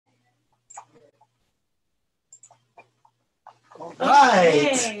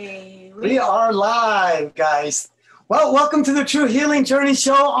Right. Hey, We are live, guys. Well, welcome to the True Healing Journey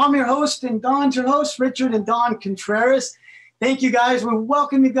Show. I'm your host, and Don's your host, Richard and Don Contreras. Thank you, guys. We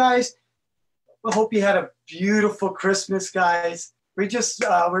welcome you guys. We hope you had a beautiful Christmas, guys.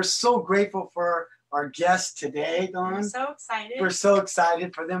 We're so grateful for our guests today, Don. We're so excited. We're so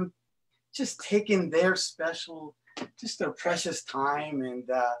excited for them just taking their special, just their precious time and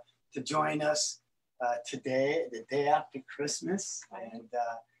to join us today, the day after Christmas. And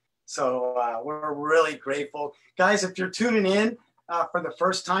so we're really grateful. Guys, if you're tuning in for the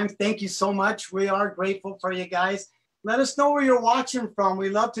first time, thank you so much. We are grateful for you guys. Let us know where you're watching from. We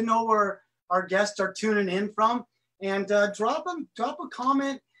love to know where our guests are tuning in from. And drop a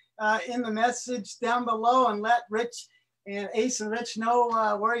comment in the message down below and let Rich and Ace and Rich know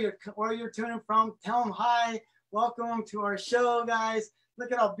where you're tuning from. Tell them hi. Welcome to our show, guys.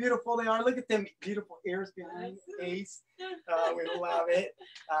 Look at how beautiful they are. Look at them beautiful ears behind Ace. We love it.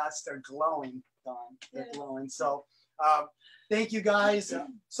 They're glowing, Don. They're glowing. So thank you, guys.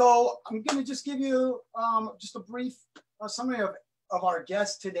 So I'm going to just give you just a brief summary of our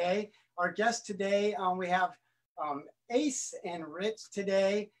guests today. Our guests today, we have Ace and Rich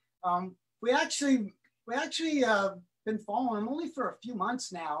today. We actually been following them only for a few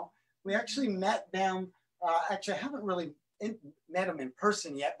months now. We actually met them. Actually, I haven't really met them in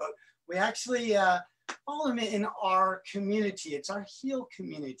person yet, but we actually follow them in our community. It's our Heal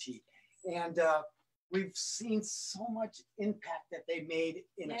community. And we've seen so much impact that they made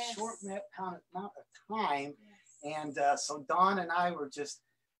in a short amount of time. And so Don and I were just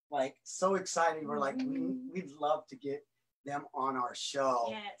like so excited. We're like, we'd love to get them on our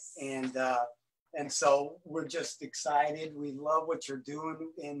show. And so we're just excited. We love what you're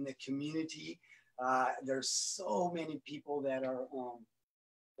doing in the community. There's so many people that are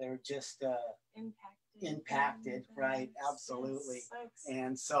they're just impacted, right? Absolutely.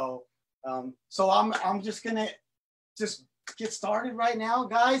 And so I'm just gonna get started right now,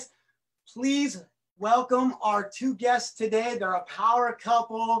 guys. Please welcome our two guests today. They're a power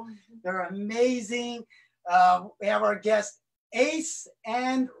couple. They're amazing. We have our guests Ace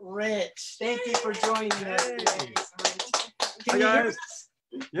and Rich. Thank you for joining us today. Hi, guys.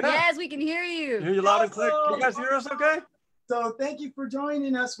 Yes, we can hear you. Hear you loud and clear. Can you guys hear us okay? So thank you for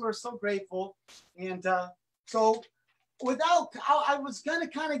joining us. We're so grateful. And so I was going to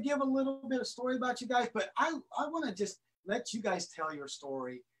kind of give a little bit of story about you guys, but I want to just let you guys tell your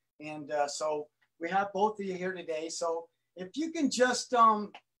story. And so we have both of you here today. So if you can just,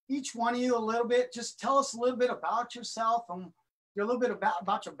 each one of you a little bit, just tell us a little bit about yourself and a little bit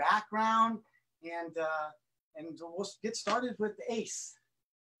about your background, and we'll get started with Ace.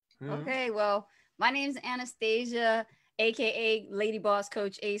 Okay, well, my name's Anastasia, aka Lady Boss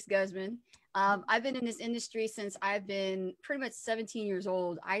Coach Ace Guzman. I've been in this industry since I've been pretty much 17 years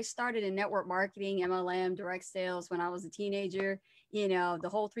old. I started in network marketing, MLM, direct sales when I was a teenager. You know, the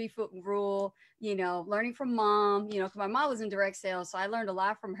whole 3-foot rule, you know, learning from mom, you know, because my mom was in direct sales. So I learned a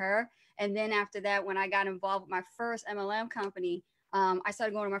lot from her. And then after that, when I got involved with my first MLM company, I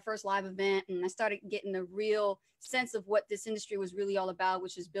started going to my first live event, and I started getting the real sense of what this industry was really all about,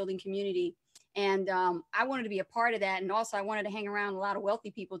 which is building community. And I wanted to be a part of that. And also I wanted to hang around a lot of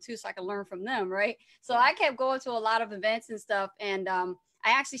wealthy people too, so I could learn from them. Right. So I kept going to a lot of events and stuff. And I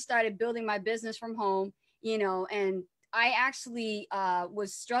actually started building my business from home, you know, and I actually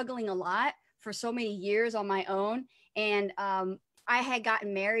was struggling a lot for so many years on my own. And I had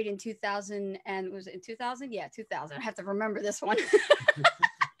gotten married in 2000, and was it in 2000? Yeah, 2000. I have to remember this one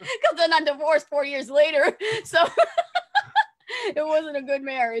because then I divorced 4 years later. So it wasn't a good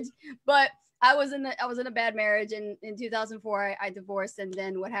marriage, but I was in a bad marriage. And in 2004, I divorced. And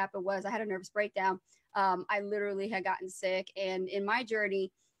then what happened was I had a nervous breakdown. I literally had gotten sick. And in my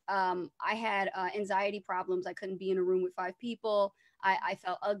journey, I had anxiety problems. I couldn't be in a room with 5 people. I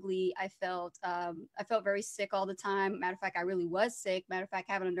felt ugly. I felt very sick all the time. Matter of fact, I really was sick. Matter of fact,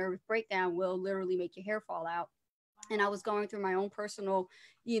 having a nervous breakdown will literally make your hair fall out. And I was going through my own personal,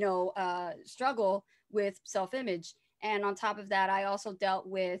 you know, struggle with self-image. And on top of that, I also dealt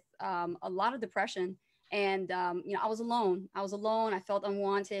with a lot of depression. And, you know, I was alone. I felt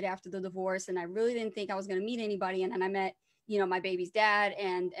unwanted after the divorce. And I really didn't think I was going to meet anybody. And then I met, you know, my baby's dad,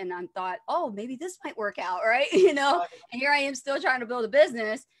 and I thought, oh, maybe this might work out. Right. You know, and here I am still trying to build a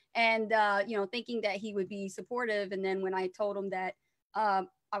business and, you know, thinking that he would be supportive. And then when I told him that I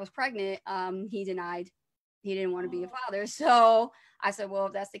was pregnant, he denied. He didn't want to be a father. So I said, well,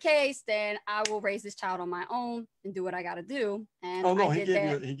 if that's the case, then I will raise this child on my own and do what I got to do. And oh, no, I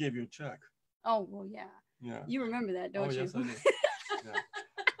he gave you a check. Oh, well, yeah. You remember that, don't you? Yes, I do.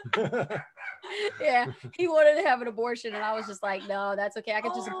 Yeah. Yeah, he wanted to have an abortion, and I was just like, no, that's okay. I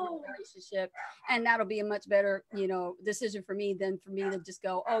could just abort the relationship, and that'll be a much better, decision for me than for me to just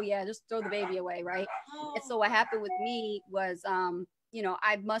go, oh yeah, just throw the baby away, right? And so what happened with me was,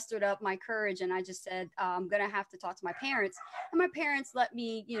 I mustered up my courage, and I just said, I'm gonna have to talk to my parents, and my parents let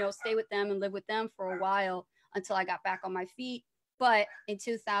me, stay with them and live with them for a while until I got back on my feet. But in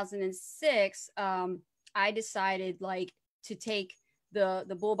 2006, I decided to take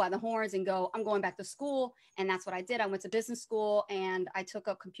the bull by the horns and go, I'm going back to school. And that's what I did. I went to business school and I took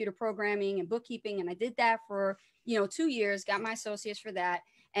up computer programming and bookkeeping. And I did that for, 2 years, got my associates for that.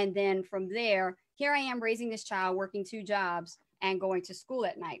 And then from there, here I am raising this child, working 2 jobs and going to school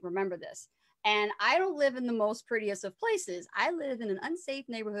at night. Remember this. And I don't live in the most prettiest of places. I live in an unsafe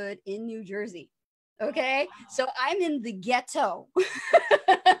neighborhood in New Jersey. Okay. So I'm in the ghetto.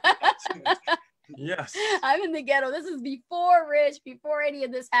 Yes. I'm in the ghetto. This is before Rich, before any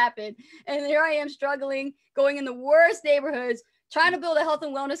of this happened. And here I am struggling, going in the worst neighborhoods, trying to build a health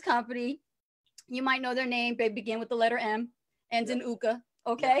and wellness company. You might know their name. They begin with the letter M, ends in Uka.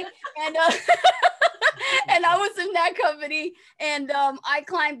 Okay. And and I was in that company, and I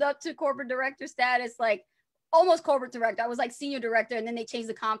climbed up to corporate director status, like almost corporate director. I was like senior director, and then they changed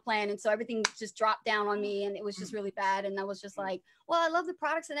the comp plan. And so everything just dropped down on me, and it was just really bad. And I was just like, well, I love the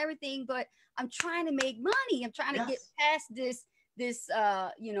products and everything, but I'm trying to make money. I'm trying to get past this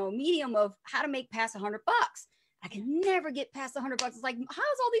medium of how to make past $100. I can never get past $100. It's like,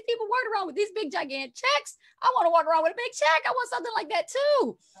 how's all these people walking around with these big gigantic checks? I want to walk around with a big check. I want something like that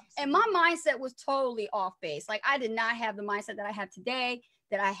too. And my mindset was totally off base. Like, I did not have the mindset that I have today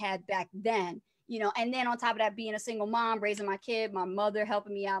that I had back then. And then on top of that, being a single mom, raising my kid, my mother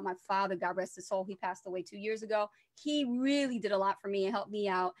helping me out, my father, God rest his soul, he passed away 2 years ago. He really did a lot for me and helped me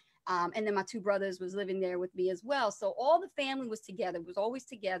out. And then my 2 brothers was living there with me as well. So all the family was together, was always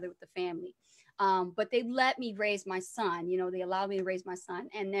together with the family. But they let me raise my son, they allowed me to raise my son.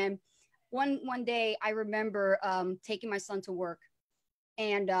 And then one day I remember taking my son to work,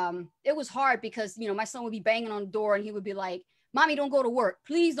 and it was hard because, my son would be banging on the door and he would be like, Mommy, don't go to work.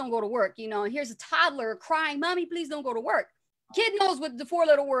 Please don't go to work. And here's a toddler crying, Mommy, please don't go to work. Kid knows what the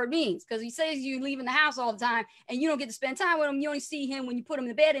 4-letter word means, because he says you leaving the house all the time and you don't get to spend time with him. You only see him when you put him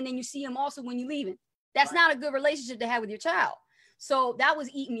in bed, and then you see him also when you're leaving. That's not a good relationship to have with your child. So that was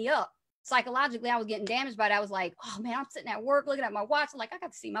eating me up. Psychologically, I was getting damaged by that. I was like, oh man, I'm sitting at work looking at my watch. I'm like, I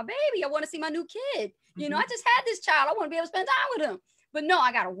got to see my baby. I want to see my new kid. I just had this child. I want to be able to spend time with him. But no,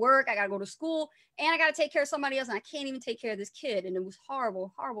 I got to work. I got to go to school, and I got to take care of somebody else. And I can't even take care of this kid. And it was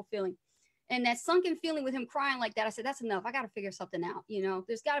horrible, horrible feeling. And that sunken feeling with him crying like that, I said, that's enough. I got to figure something out.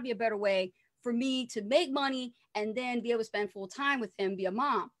 There's got to be a better way for me to make money and then be able to spend full time with him, be a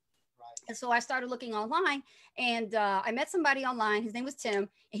mom. And so I started looking online, and I met somebody online. His name was Tim,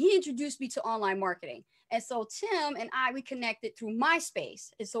 and he introduced me to online marketing. And so Tim and we connected through MySpace.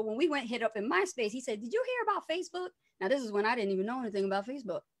 And so when we hit up in MySpace, he said, did you hear about Facebook? Now, this is when I didn't even know anything about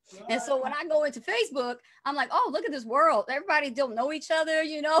Facebook. And so when I go into Facebook, I'm like, oh, look at this world. Everybody don't know each other,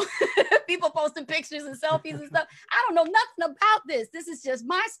 people posting pictures and selfies and stuff. I don't know nothing about this. This is just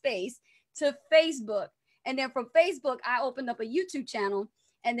MySpace to Facebook. And then from Facebook, I opened up a YouTube channel.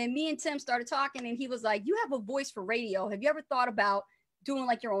 And then me and Tim started talking, and he was like, you have a voice for radio. Have you ever thought about doing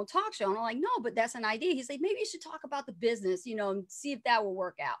like your own talk show? And I'm like, no, but that's an idea. He said, maybe you should talk about the business, and see if that will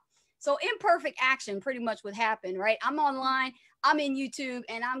work out. So imperfect action pretty much would happen, right? I'm online, I'm in YouTube,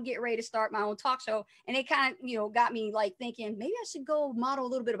 and I'm getting ready to start my own talk show. And it kind of, got me like thinking, maybe I should go model a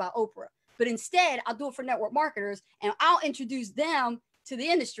little bit about Oprah. But instead, I'll do it for network marketers, and I'll introduce them to the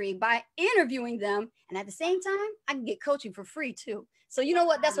industry by interviewing them. And at the same time, I can get coaching for free too. So you know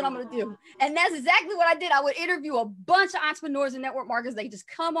what? That's what I'm going to do. And that's exactly what I did. I would interview a bunch of entrepreneurs and network marketers. They just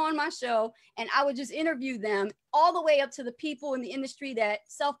come on my show, and I would just interview them all the way up to the people in the industry that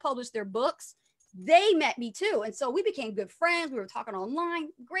self-published their books. They met me too. And so we became good friends. We were talking online,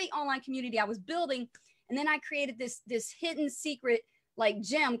 great online community I was building. And then I created this hidden secret like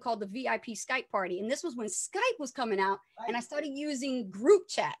gem called the VIP Skype party. And this was when Skype was coming out, and I started using group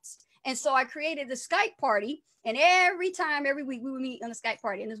chats. And so I created the Skype party, and every week we would meet on the Skype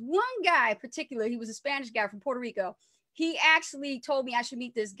party. And there's one guy in particular, he was a Spanish guy from Puerto Rico. He actually told me I should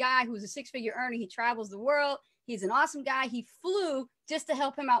meet this guy who's a 6-figure earner. He travels the world. He's an awesome guy. He flew just to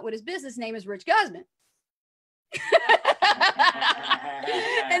help him out with his business. Name is Rich Guzman.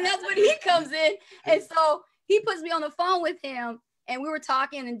 And that's when he comes in. And so he puts me on the phone with him, and we were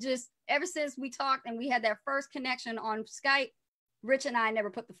talking, and just ever since we talked and we had that first connection on Skype, Rich and I never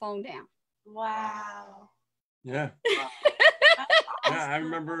put the phone down. Wow. Yeah. Yeah, I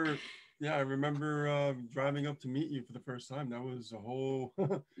remember Yeah, I remember driving up to meet you for the first time. That was a whole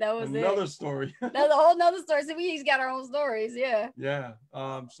That was another it. story. That's a whole nother story. So we each got our own stories. Yeah. Yeah.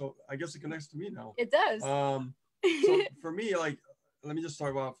 So I guess it connects to me now. It does. So for me, like, let me just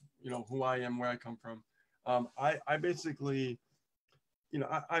start off, who I am, where I come from. I basically,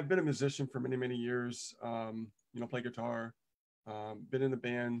 I've been a musician for many, many years. Play guitar, been in a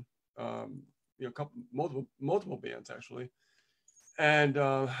band, multiple bands actually. And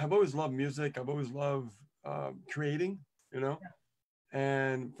I've always loved music. I've always loved creating, you know.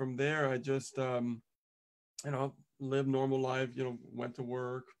 And from there, I just, lived normal life. Went to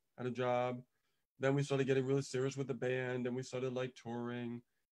work, had a job. Then we started getting really serious with the band, and we started like touring.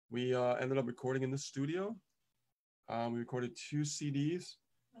 We ended up recording in the studio. We recorded 2 CDs.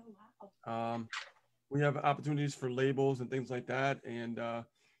 Oh, wow. We have opportunities for labels and things like that, and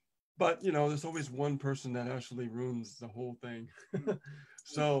but there's always one person that actually ruins the whole thing.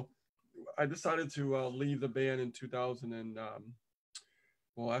 So I decided to leave the band in 2000 and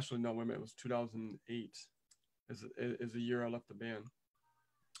well, actually no, wait a minute, it was 2008 is the year I left the band.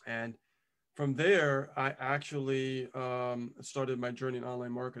 And from there I actually started my journey in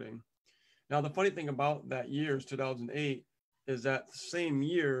online marketing. Now the funny thing about that year is 2008 is that the same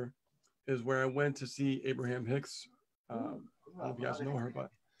year is where I went to see Abraham Hicks. I don't know if you guys know her, but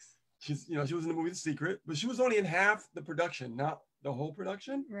she's, she was in the movie The Secret, but she was only in half the production, not the whole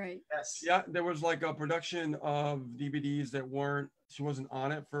production. Right. Yes. Yeah, there was like a production of DVDs that she wasn't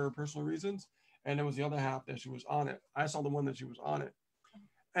on it for personal reasons. And there was the other half that she was on it. I saw the one that she was on it.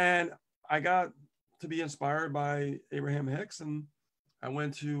 And I got to be inspired by Abraham Hicks, and I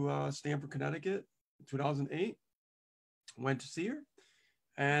went to Stamford, Connecticut in 2008, went to see her,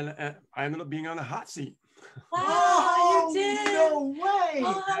 and I ended up being on a hot seat. Wow, you did. No way.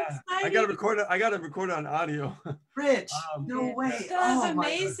 Oh, how Yeah, I exciting. got to record it on audio. Rich, no Yeah. way. That's Oh, my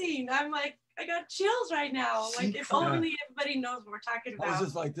amazing. I'm like, I got chills right now. Like, if only everybody knows what we're talking I was about.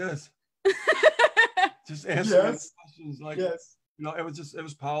 just like this, just answering questions. Like, Yes. it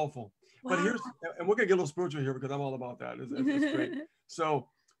was powerful. Wow. But and we're gonna get a little spiritual here because I'm all about that. It's great. So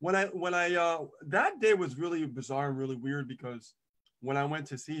when I that day was really bizarre and really weird, because when I went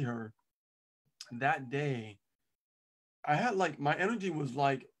to see her that day, I had like, my energy was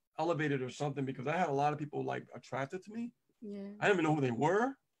like elevated or something, because I had a lot of people like attracted to me. Yeah. I didn't even know who they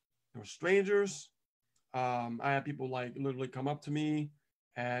were. They were strangers. I had people like literally come up to me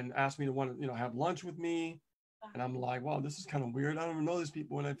and ask me to want to, have lunch with me. And I'm like, wow, this is kind of weird. I don't even know these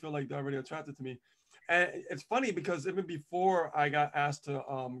people, and I feel like they're already attracted to me. And it's funny because even before I got asked to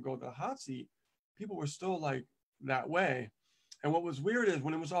go to the hot seat, people were still like that way. And what was weird is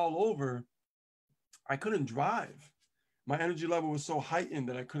when it was all over, I couldn't drive. My energy level was so heightened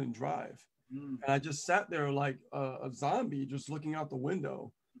that I couldn't drive. And I just sat there like a zombie, just looking out the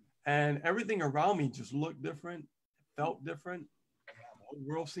window. And everything around me just looked different, felt different. The whole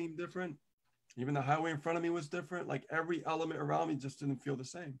world seemed different. Even the highway in front of me was different. Like every element around me just didn't feel the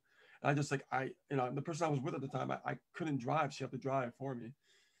same. And I just like, the person I was with at the time, I couldn't drive. She had to drive for me.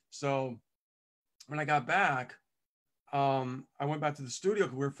 So when I got back, I went back to the studio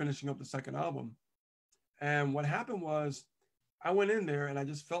because we were finishing up the second album. And what happened was I went in there and I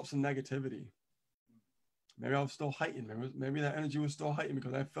just felt some negativity. Maybe I was still heightened. Maybe that energy was still heightened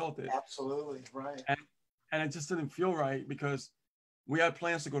because I felt it. Absolutely. Right. And it just didn't feel right, because we had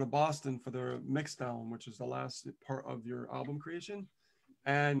plans to go to Boston for the mixdown, which is the last part of your album creation.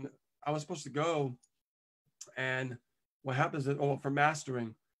 And I was supposed to go. And what happens is, for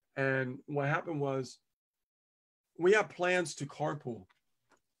mastering. And what happened was we had plans to carpool.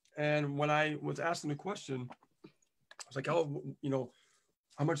 And when I was asking the question, I was like, oh,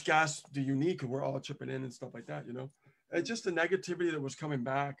 how much gas do you need? Because we're all chipping in and stuff like that, It's just the negativity that was coming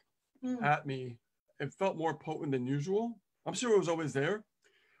back at me. It felt more potent than usual. I'm sure it was always there.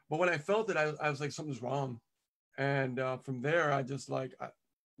 But when I felt it, I was like, something's wrong. And from there, I just like,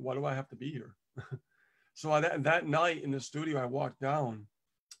 why do I have to be here? So that night in the studio, I walked down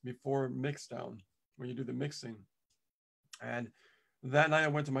before mixdown, when you do the mixing. And that night I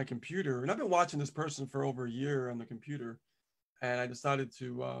went to my computer, and I've been watching this person for over a year on the computer. And I decided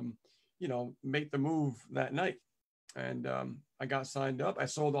to, make the move that night. And I got signed up. I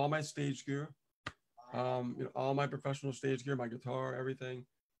sold all my stage gear, all my professional stage gear, my guitar, everything.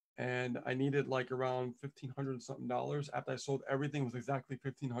 And I needed like around $1,500 something. After I sold everything, it was exactly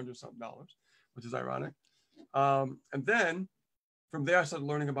 $1,500 something, which is ironic. And then from there, I started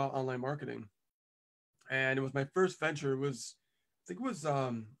learning about online marketing. And it was my first venture. I think it was,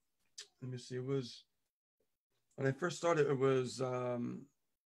 let me see, it was, when I first started, it was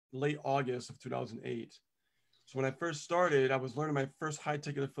late August of 2008. So when I first started, I was learning my first high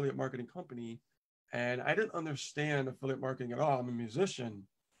ticket affiliate marketing company, and I didn't understand affiliate marketing at all. I'm a musician,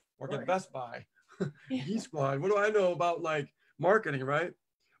 work at Best Buy, Geek Squad. What do I know about like marketing, right?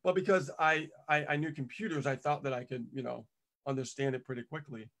 But because I knew computers, I thought that I could, you know, understand it pretty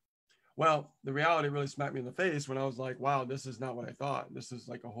quickly. Well, the reality really smacked me in the face when I was like, wow, this is not what I thought. This is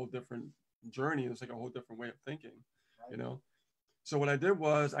like a whole different journey. It's like a whole different way of thinking, you know? So what I did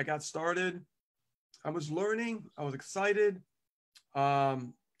was I got started. I was learning. I was excited.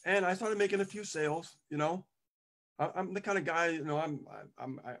 And I started making a few sales, you know? I'm the kind of guy, you know,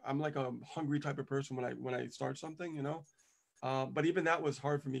 I'm like a hungry type of person when I start something, you know? But even that was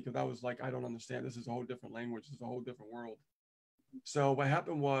hard for me because I was like, I don't understand. This is a whole different language. This is a whole different world. So what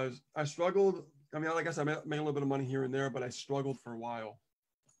happened was I struggled. I mean, like I said, I made a little bit of money here and there, but I struggled for a while.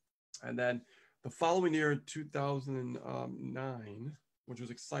 And then the following year, 2009, which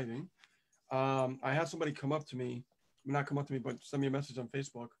was exciting, I had somebody come up to me, not come up to me, but send me a message on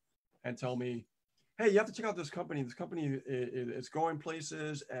Facebook and tell me, hey, you have to check out this company. This company is going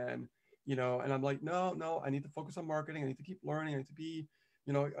places, and you know, and I'm like, no, I need to focus on marketing. I need to keep learning. I need to be,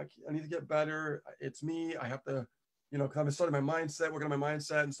 you know, I need to get better. It's me. I have to, you know, because I've been studying my mindset, working on my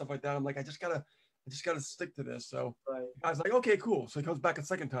mindset and stuff like that. I'm like, I just gotta stick to this. So I was like, okay, cool. So he comes back a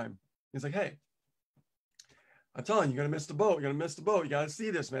second time. He's like, hey, I'm telling you, you're gonna miss the boat. You're gonna miss the boat. You gotta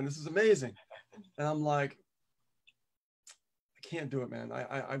see this, man. This is amazing. And I'm like, I can't do it, man.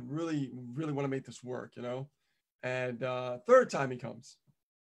 I really want to make this work, you know? And third time he comes.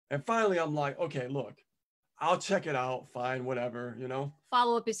 And finally I'm like, okay, look, I'll check it out. Fine, whatever, you know?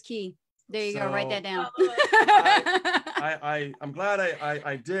 Follow up is key. There you go. Write that down. I'm glad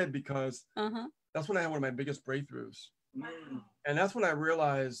I did because that's when I had one of my biggest breakthroughs. And that's when I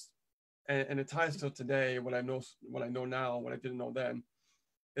realized, and it ties to today, what I know now, what I didn't know then,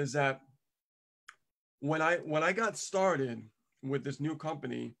 is that when I got started with this new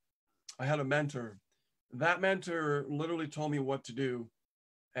company, I had a mentor. That mentor literally told me what to do.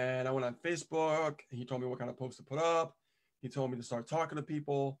 And I went on Facebook. He told me what kind of posts to put up. He told me to start talking to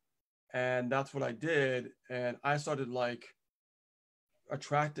people. And that's what I did. And I started like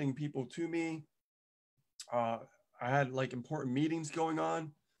attracting people to me. I had like important meetings going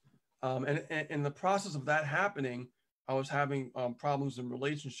on. And in the process of that happening, I was having problems in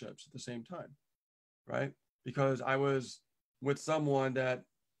relationships at the same time, right? Because I was with someone that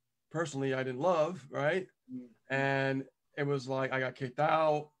personally I didn't love, right? And it was like I got kicked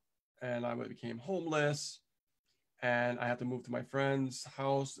out and I became homeless and I had to move to my friend's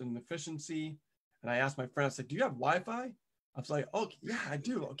house in efficiency. And I asked my friend, I said, do you have Wi-Fi? I was like, oh yeah, I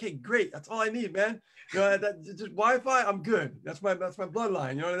do. Okay, great. That's all I need, man. You know, just Wi-Fi, I'm good. That's my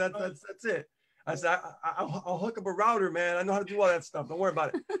bloodline. You know, that's it. I said, I'll hook up a router, man. I know how to do all that stuff. Don't worry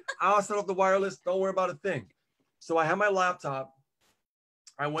about it. I'll set up the wireless. Don't worry about a thing. So I had my laptop.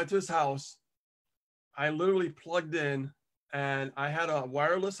 I went to his house. I literally plugged in and I had a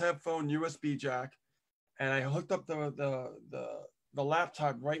wireless headphone USB jack, and I hooked up the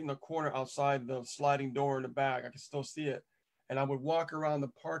laptop right in the corner outside the sliding door in the back. I could still see it. And I would walk around the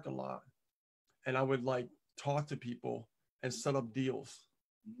parking lot and I would like talk to people and set up deals,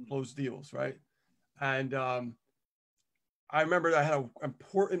 close deals, right? And I remember I had an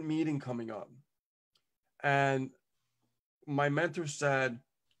important meeting coming up. And my mentor said,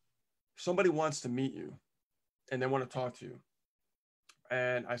 somebody wants to meet you and they want to talk to you.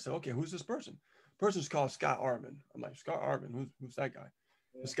 And I said, okay, who's this person? The person's called Scott Arvin. I'm like, Scott Arvin, who's that guy?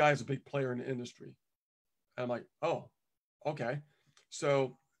 Yeah. This guy is a big player in the industry. And I'm like, oh, okay.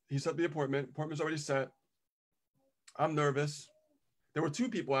 So he set the appointment. Appointment's already set. I'm nervous. There were two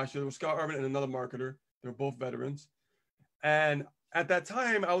people, actually. There was Scott Arvin and another marketer. They were both veterans. And at that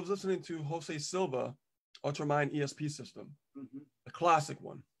time, I was listening to Jose Silva, Ultramind ESP system, the classic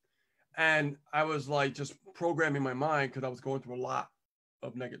one. And I was like just programming my mind because I was going through a lot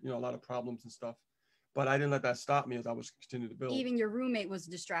of negative, a lot of problems and stuff. But I didn't let that stop me as I was continuing to build. Even your roommate was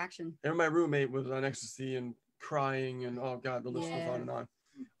a distraction. And my roommate was on ecstasy and crying and oh God, the list goes on and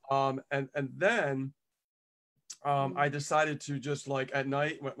on. And then I decided to just like at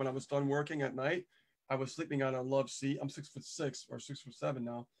night, when I was done working at night, I was sleeping on a love seat. I'm 6'6" or 6'7"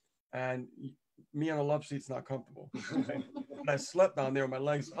 now. And me on a love seat's not comfortable. Right? And I slept down there with my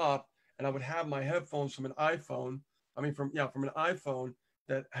legs up, and I would have my headphones from an iPhone. I mean, from an iPhone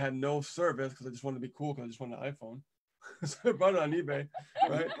that had no service because I just wanted to be cool because I just wanted an iPhone. So I bought it on eBay,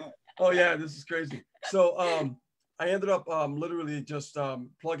 right? Oh yeah, this is crazy. So I ended up literally just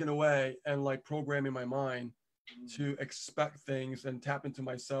plugging away and like programming my mind to expect things and tap into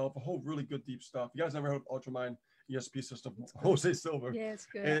myself. A whole really good deep stuff. You guys never heard of Ultramind ESP system? Jose Silva. Yeah, it's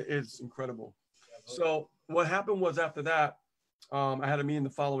good. It's incredible. So what happened was after that, I had a meeting the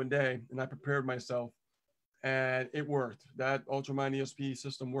following day, and I prepared myself, and it worked. That Ultramind ESP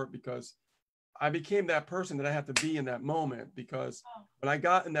system worked because I became that person that I had to be in that moment. Because when I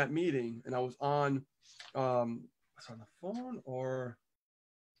got in that meeting and I was on the phone or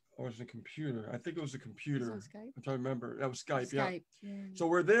was it a computer? I think it was a computer. Was it on Skype? I'm trying to remember. That was Skype. Skype. Yeah. So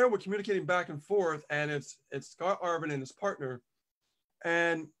we're there. We're communicating back and forth, and it's Scott Arvin and his partner,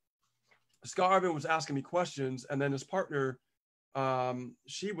 and Scott Arvin was asking me questions, and then his partner,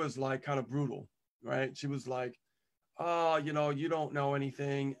 she was like kind of brutal, right? She was like, "Oh, you don't know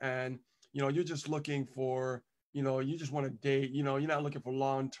anything, and you're just looking for, you just want to date, you're not looking for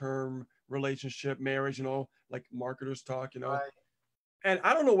long-term relationship, marriage, like marketers talk, Right. And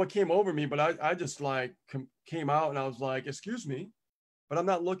I don't know what came over me, but I just like came out and I was like, excuse me, but I'm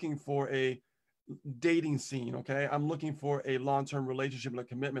not looking for a dating scene, okay? I'm looking for a long-term relationship and a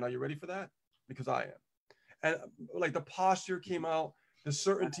commitment. Are you ready for that? Because I am. And like the posture came out, the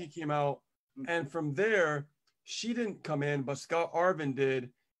certainty came out. And from there, she didn't come in, but Scott Arvin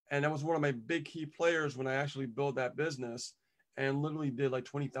did. And that was one of my big key players when I actually built that business and literally did like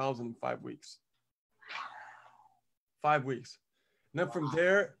 20,000 in 5 weeks. 5 weeks. And then from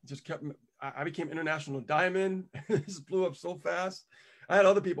there, just kept, I became international diamond. This blew up so fast. I had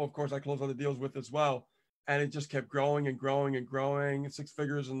other people, of course, I closed other deals with as well. And it just kept growing and growing and growing, 6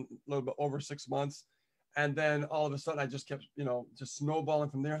 figures in a little bit over 6 months. And then all of a sudden I just kept, just snowballing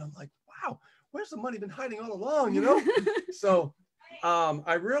from there. And I'm like, wow, where's the money been hiding all along, So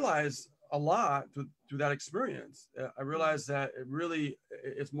I realized a lot through that experience. I realized that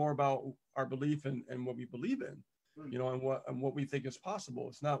it's more about our belief and what we believe in. And what we think is possible.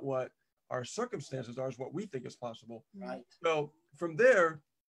 It's not what our circumstances are, it's what we think is possible. Right. So from there,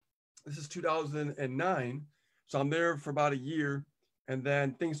 this is 2009. So I'm there for about a year, and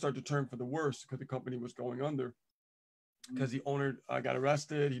then things started to turn for the worse because the company was going under. Because the owner got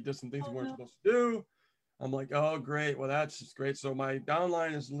arrested, he did some things he weren't supposed to do. I'm like, oh great, well that's just great. So my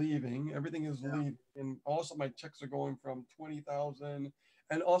downline is leaving, everything is leaving, and also my checks are going from 20,000.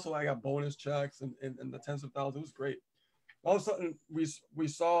 And also I got bonus checks and the tens of thousands. It was great. All of a sudden we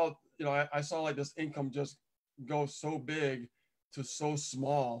saw, I saw like this income just go so big to so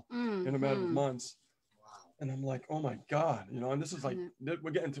small in a matter of months. Wow. And I'm like, oh my God, and this is like,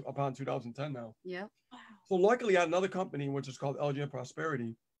 we're getting to upon 2010 now. Yeah. So luckily I had another company, which is called LGN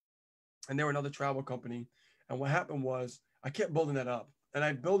Prosperity. And they were another travel company. And what happened was I kept building that up. And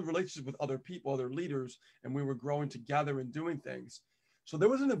I built relationships with other people, other leaders, and we were growing together and doing things. So there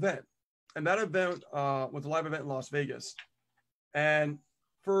was an event, and that event was a live event in Las Vegas. And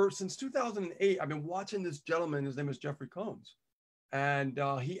since 2008, I've been watching this gentleman. His name is Jeffrey Combs. And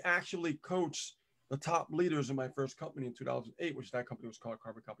he actually coached the top leaders in my first company in 2008, which that company was called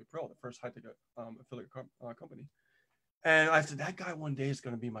Carbon Copy Pro, the first high-tech affiliate company. And I said, that guy one day is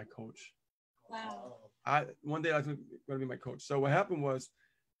going to be my coach. Wow. One day I was going to be my coach. So what happened was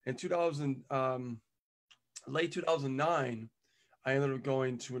in late 2009, I ended up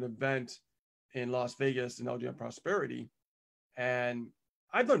going to an event in Las Vegas in LGN Prosperity. And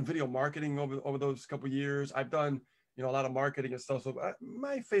I've done video marketing over those couple of years. I've done, a lot of marketing and stuff. So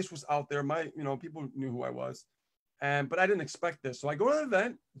my face was out there. People knew who I was. But I didn't expect this. So I go to the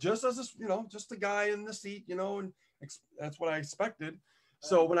event just as this, just a guy in the seat, and that's what I expected.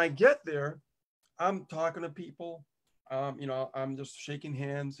 So when I get there, I'm talking to people, I'm just shaking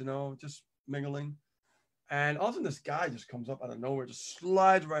hands, just mingling. And all of a sudden this guy just comes up out of nowhere, just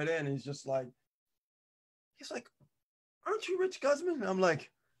slides right in. And he's like, aren't you Rich Guzman? And I'm like,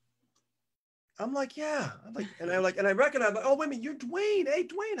 yeah. And I recognize, oh, wait a minute, you're Dwayne. Hey,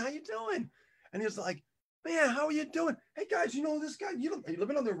 Dwayne, how you doing? And he's like, man, how are you doing? Hey guys, this guy, are you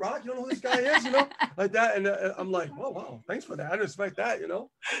living on the rock? You don't know who this guy is, like that. And I'm like, oh, wow, thanks for that. I didn't expect that,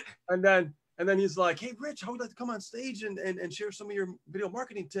 And then he's like, hey, Rich, how would you like to come on stage and share some of your video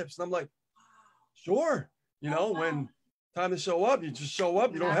marketing tips? And I'm like, sure. When time to show up, you just show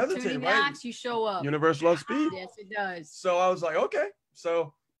up. You don't hesitate, right? Knocks, you show up. Universe loves speed. Yes, it does. So I was like, okay.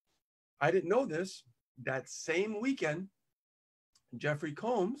 So I didn't know this. That same weekend, Jeffrey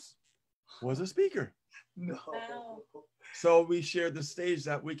Combs was a speaker. No. So we shared the stage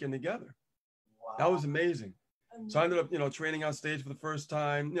that weekend together. Wow. That was amazing. So I ended up, training on stage for the first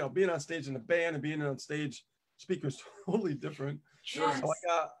time. Being on stage in a band and being on stage speaker is totally different. Yes. So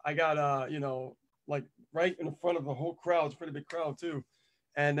I got like right in the front of the whole crowd. It's a pretty big crowd too.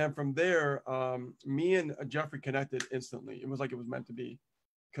 And then from there, me and Jeffrey connected instantly. It was like it was meant to be.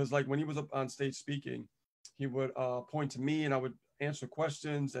 Because like when he was up on stage speaking, he would point to me and I would answer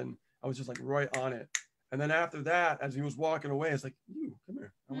questions and I was just like right on it. And then after that, as he was walking away, it's like, you come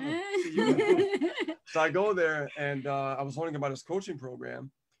here. I want to see you in the booth. So I go there, and I was learning about his coaching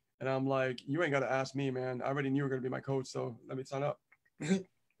program, and I'm like, you ain't got to ask me, man. I already knew you were going to be my coach, so let me sign up.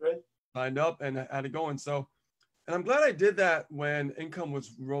 Right. Signed up and had it going. So, and I'm glad I did that when income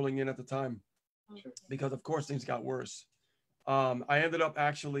was rolling in at the time, because of course things got worse. I ended up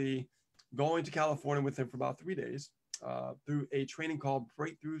actually going to California with him for about 3 days through a training called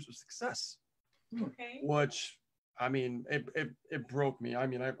Breakthroughs of Success, which, I mean, it broke me. I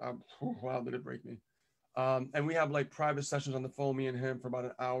mean, wow, did it break me. And we have like private sessions on the phone, me and him, for about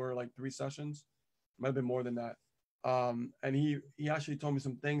an hour, like 3 sessions. Might have been more than that. And he actually told me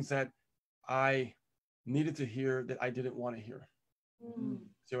some things that I needed to hear that I didn't want to hear.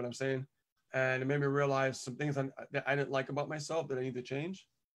 See what I'm saying? And it made me realize some things that I didn't like about myself that I need to change.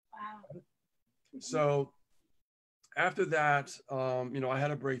 Wow. So after that, I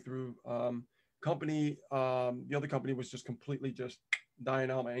had a breakthrough. The other company was just completely just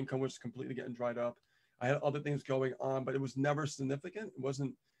dying out. My income was completely getting dried up. I had other things going on, but it was never significant. It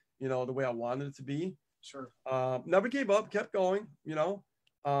wasn't, the way I wanted it to be. Sure. Never gave up, kept going,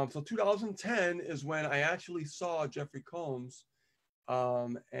 So 2010 is when I actually saw Jeffrey Combs.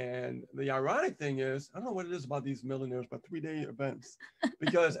 And the ironic thing is, I don't know what it is about these millionaires, but 3-day events,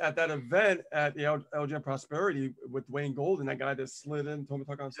 because at that event at the LGM Prosperity with Dwayne Golden, that guy that slid in, told me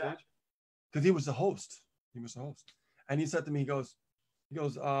to talk on stage, because he was the host. And he said to me, he goes, you're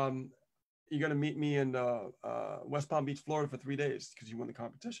going to meet me in West Palm Beach, Florida for 3 days because you won the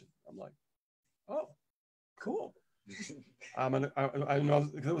competition. I'm like, oh, cool. I know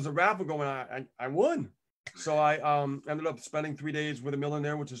there was a raffle going on. I won. So I ended up spending 3 days with a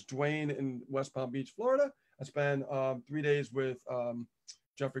millionaire, which is Dwayne, in West Palm Beach, Florida. I spent 3 days with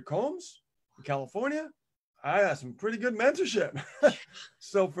Jeffrey Combs in California. I had some pretty good mentorship.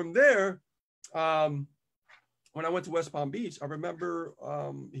 So from there, when I went to West Palm Beach, I remember,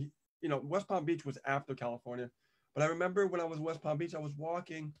 West Palm Beach was after California. But I remember when I was in West Palm Beach, I was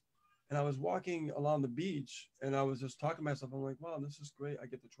walking along the beach, and I was just talking to myself. I'm like, wow, this is great. I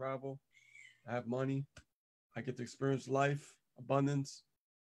get to travel. I have money. I get to experience life, abundance,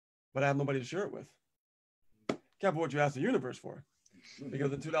 but I have nobody to share it with. Careful what you ask the universe for.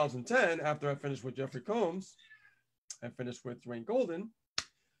 Because in 2010, after I finished with Jeffrey Combs, I finished with Dwayne Golden,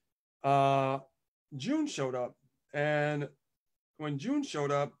 June showed up. And when June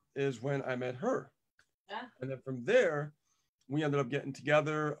showed up is when I met her. And then from there, we ended up getting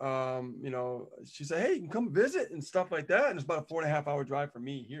together. She said, hey, you can come visit and stuff like that. And it's about a 4.5-hour drive for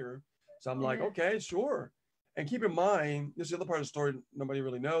me here. So I'm like, okay, sure. And keep in mind, this is the other part of the story nobody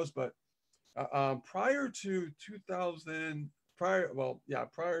really knows, but prior to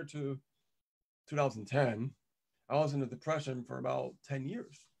 2010, I was in a depression for about 10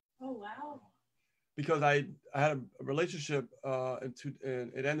 years. Oh, wow. Because I had a relationship,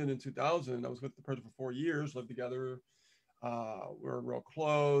 it ended in 2000. I was with the person for 4 years, lived together. We were real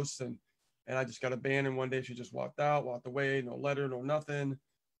close, and I just got abandoned one day. She just walked away, no letter, no nothing.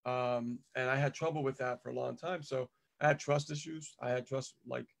 And I had trouble with that for a long time. So I had trust issues. I didn't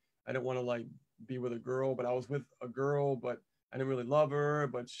want to be with a girl, but I was with a girl, but I didn't really love her,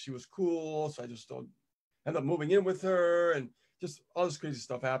 but she was cool. So I just ended up moving in with her, and just all this crazy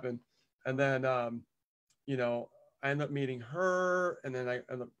stuff happened. And then, I ended up meeting her, and then I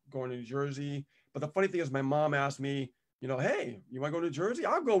ended up going to New Jersey. But the funny thing is, my mom asked me, hey, you want to go to New Jersey?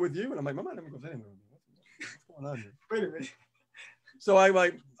 I'll go with you. And I'm like, my mom never goes anywhere. What's going on here? Wait a minute. So I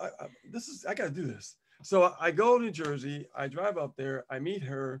got to do this. So I go to New Jersey. I drive up there. I meet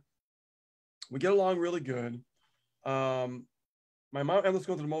her. We get along really good. My mom ends up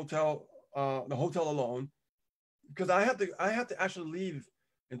going to the hotel alone, because I had to actually leave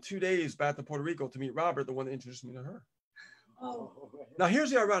in 2 days back to Puerto Rico to meet Robert, the one that introduced me to her. Oh. Now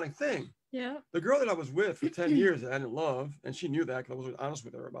here's the ironic thing. Yeah. The girl that I was with for 10 years that I didn't love, and she knew that because I wasn't honest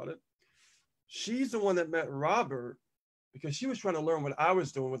with her about it. She's the one that met Robert because she was trying to learn what I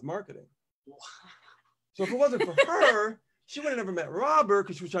was doing with marketing. So if it wasn't for her, she would have never met Robert,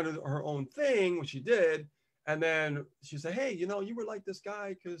 because she was trying to do her own thing, which she did. And then she said, hey, you were like this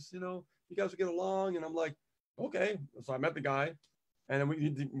guy because, you guys would get along. And I'm like, okay. So I met the guy, and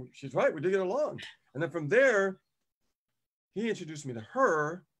then she's right. We did get along. And then from there, he introduced me to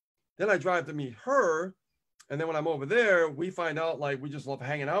her. Then I drive to meet her. And then when I'm over there, we find out we just love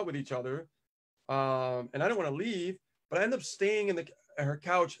hanging out with each other. And I don't want to leave, but I end up staying at her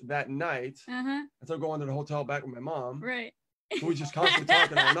couch that night. Instead of going to the hotel back with my mom. Right. We were just constantly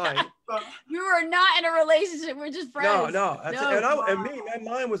talking all night. You were not in a relationship. We're just friends. No. And my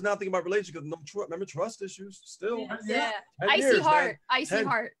mind was not thinking about relationships. Remember trust issues still? Yeah. 10 years, Icy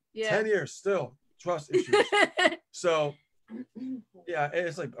heart. Yeah. 10 years still trust issues. So Yeah,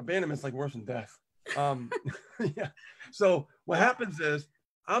 it's like abandonment's like worse than death. Yeah. So what happens is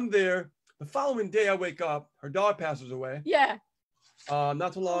I'm there. The following day I wake up, her dog passes away. Yeah.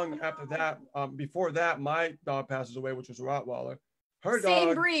 Not too long after that, before that, my dog passes away, which was a Rottweiler. Her Same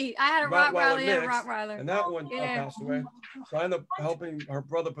dog, breed. I had a Rottweiler and a mix, Rottweiler. and that one passed away. So I ended up helping her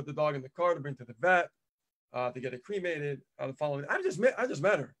brother put the dog in the car to bring to the vet to get it cremated. The following, I just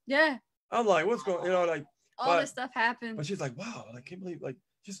met her. Yeah. I'm like, what's going, like all this stuff happened. But she's like, wow, I can't believe, like,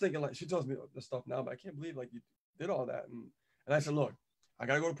 she's thinking, like, she tells me the stuff now, but I can't believe, like, you did all that. And I said, look, I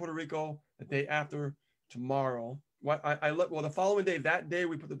got to go to Puerto Rico the day after tomorrow. The following day, that day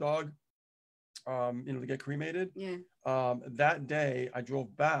we put the dog, to get cremated. Yeah. That day I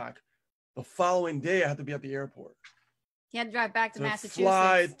drove back. The following day I had to be at the airport. You had to drive back to Massachusetts.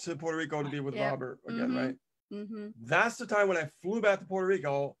 Fly to Puerto Rico to be with Robert again, right? Mm-hmm. That's the time when I flew back to Puerto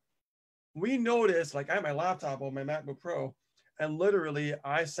Rico. We noticed, like, I had my laptop on my MacBook Pro, and literally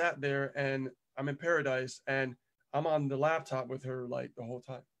I sat there and I'm in paradise and I'm on the laptop with her like the whole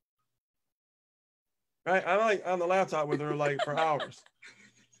time. Right? I'm like on the laptop with her like for hours.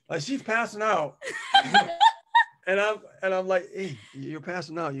 Like she's passing out. and I'm like, hey, you're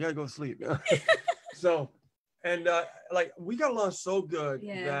passing out. You gotta go to sleep. So, and like we got along so good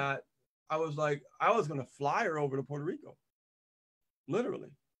that I was like, I was gonna fly her over to Puerto Rico. Literally.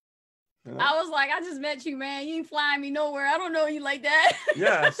 You know? I was like, I just met you, man. You ain't flying me nowhere. I don't know you like that.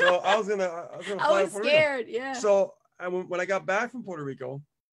 Yeah, so I was gonna fly I was to Puerto scared. Rico. Yeah. So when I got back from Puerto Rico,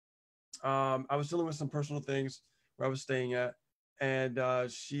 I was dealing with some personal things where I was staying at, and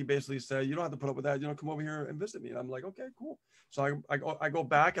she basically said, "You don't have to put up with that. Come over here and visit me." And I'm like, "Okay, cool." So I go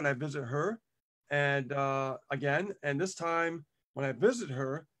back and I visit her, and again, and this time when I visit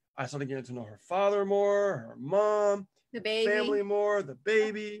her, I started getting to know her father more, her mom, the baby, family more, the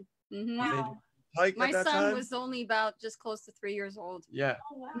baby. Mm-hmm. Wow. My son was only about just close to 3 years old. Yeah.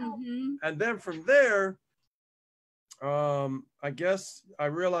 Oh, wow. Mm-hmm. And then from there, I guess I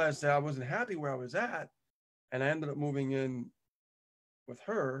realized that I wasn't happy where I was at, and I ended up moving in with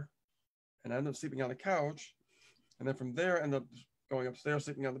her, and I ended up sleeping on the couch, and then from there I ended up going upstairs,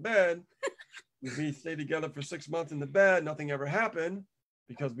 sleeping on the bed. We stayed together for 6 months in the bed. Nothing ever happened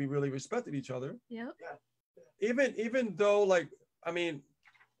because we really respected each other. Yep. Even though, like, I mean,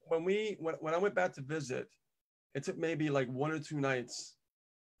 when I went back to visit, it took maybe like 1 or 2 nights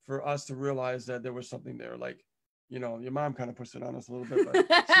for us to realize that there was something there. Like, your mom kind of pushed it on us a little bit,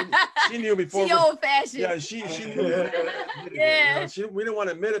 but she knew before. She old fashioned. Yeah, she knew. Yeah. We didn't want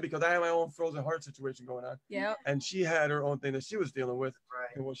to admit it because I had my own frozen heart situation going on. Yep. And she had her own thing that she was dealing with,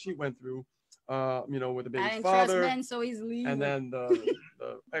 and what she went through, with the baby's I didn't father. trust men so easily. And then the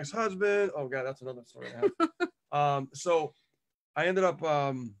ex-husband. Oh God, that's another story I have. So I ended up,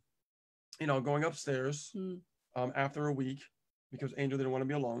 going upstairs after a week because Angel didn't want to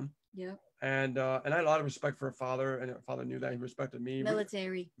be alone. Yep. And I had a lot of respect for her father, and her father knew that. He respected me.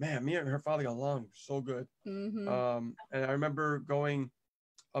 Military. Me and her father got along so good. Mm-hmm. And I remember going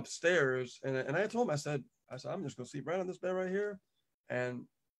upstairs, and I told him, I said, I'm just gonna sleep right on this bed right here, and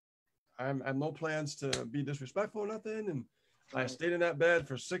I have no plans to be disrespectful or nothing. And I stayed in that bed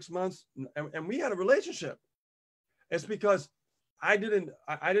for 6 months, and we had a relationship. It's because I didn't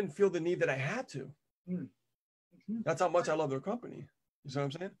feel the need that I had to. Mm-hmm. That's how much I love their company. You see what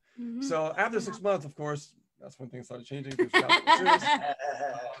I'm saying? Mm-hmm. So after 6 months, of course, that's when things started changing. And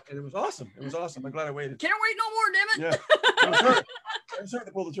it was awesome. It was awesome. I'm glad I waited. Can't wait no more, damn it. Yeah. I was hurt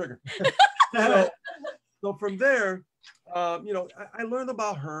to pull the trigger. So from there, I learned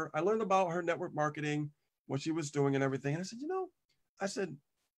about her. I learned about her network marketing, what she was doing and everything. And I said,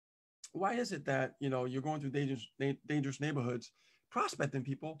 why is it that, you're going through dangerous neighborhoods, prospecting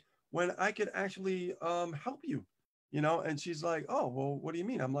people when I could actually help you? And she's like, oh, well, what do you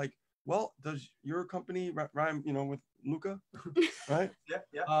mean? I'm like, well, does your company rhyme, with Luca, right?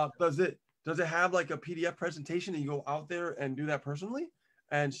 Yeah. Does it have like a PDF presentation and you go out there and do that personally?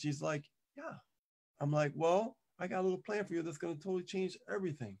 And she's like, yeah. I'm like, well, I got a little plan for you that's going to totally change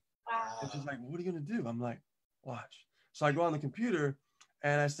everything. Wow. And she's like, what are you going to do? I'm like, watch. So I go on the computer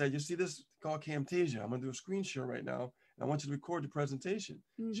and I said, you see this called Camtasia? I'm going to do a screen share right now. And I want you to record the presentation.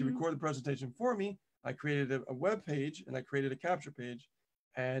 Mm-hmm. She recorded the presentation for me. I created a web page and I created a capture page,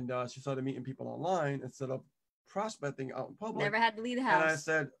 and she started meeting people online instead of prospecting out in public. Never had to leave the house. And I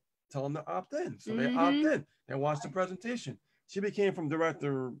said, tell them to opt in. So they opt in. They watched the presentation. She became from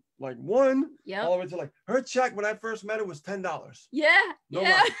director like 1 all the way to like her check when I first met her was $10. Yeah. No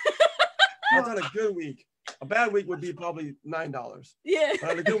lie. That's on a good week. A bad week would be probably $9. Yeah.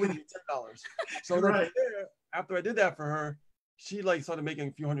 But on a good week, $10. So then there, after I did that for her, she like started making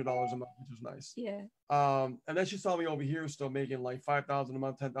a few $100s a month, which was nice. Yeah. And then she saw me over here still making like $5,000 a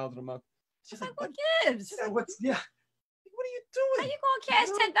month, $10,000 a month. She's like, what gives? She's like, what's yeah? What are you doing? How you gonna cash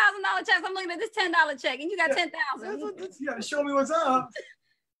 $10,000 checks? I'm looking at this $10 check, and you got 10,000. You gotta show me what's up.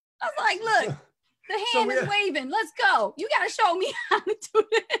 I was like, look, the hand is waving. Let's go. You gotta show me how to do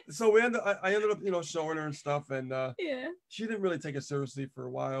this. So I ended up, showing her and stuff, and yeah, she didn't really take it seriously for a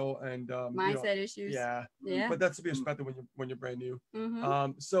while, and mindset issues. Yeah, yeah. But that's to be expected when you're brand new.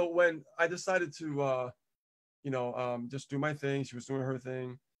 Mm-hmm. So when I decided to, just do my thing, she was doing her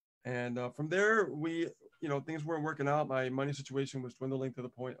thing, and from there we, things weren't working out. My money situation was dwindling to the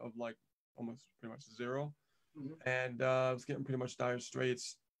point of like almost pretty much zero, and I was getting pretty much dire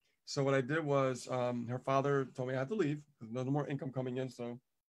straits. So what I did was, her father told me I had to leave because no more income coming in. So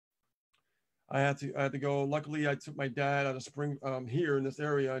I had to go. Luckily, I took my dad out of Spring here in this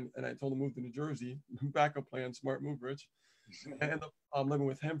area, and I told him to move to New Jersey. Backup plan, smart move, Rich. I ended up living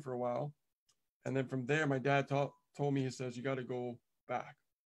with him for a while, and then from there, my dad told me, he says, you got to go back.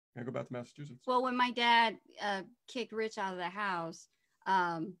 I go back to Massachusetts. Well, when my dad kicked Rich out of the house,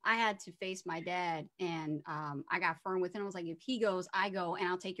 I had to face my dad, and I got firm with him. I was like, if he goes, I go, and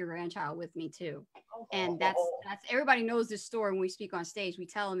I'll take your grandchild with me too. And that's everybody knows this story. When we speak on stage, we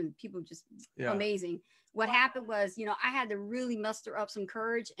tell them, and people just amazing. What happened was, I had to really muster up some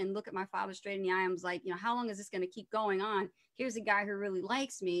courage and look at my father straight in the eye. I was like, how long is this going to keep going on? Here's a guy who really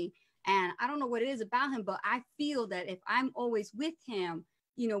likes me, and I don't know what it is about him, but I feel that if I'm always with him,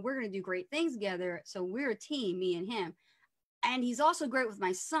 we're going to do great things together. So we're a team, me and him. And he's also great with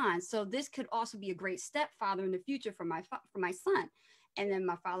my son. So this could also be a great stepfather in the future for my son. And then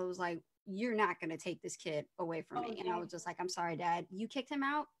my father was like, you're not going to take this kid away from me. And I was just like, I'm sorry, Dad. You kicked him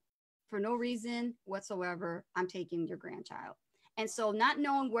out for no reason whatsoever. I'm taking your grandchild. And so not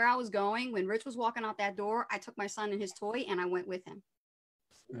knowing where I was going, when Rich was walking out that door, I took my son and his toy and I went with him.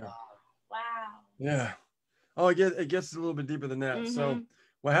 Yeah. Wow. Yeah. Oh, it gets a little bit deeper than that. Mm-hmm. So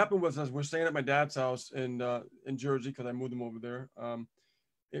what happened was, as we're staying at my dad's house in Jersey, because I moved him over there.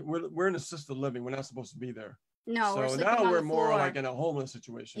 We're in assisted living. We're not supposed to be there. No. So now we're more like in a homeless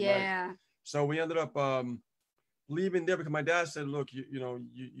situation. Yeah. Right? So we ended up leaving there because my dad said, "Look,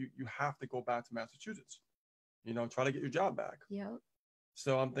 you have to go back to Massachusetts. Try to get your job back." Yep.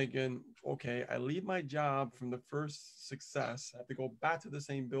 So I'm thinking, okay, I leave my job from the first success. I have to go back to the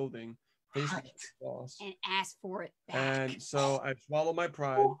same building. Boss, and ask for it back. And so I swallowed my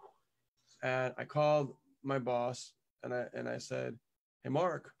pride, and I called my boss, and I said, "Hey,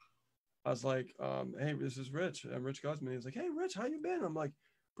 Mark," I was like, "Hey, this is Rich. I'm Rich Guzman." He's like, "Hey, Rich, how you been?" I'm like,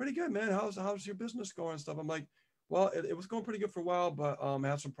 "Pretty good, man. How's your business going and stuff?" I'm like, "Well, it was going pretty good for a while, but I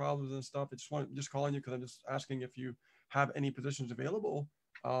had some problems and stuff. I just calling you because I'm just asking if you have any positions available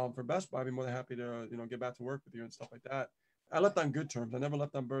for Best Buy. I'd be more than happy to get back to work with you and stuff like that." I left on good terms. I never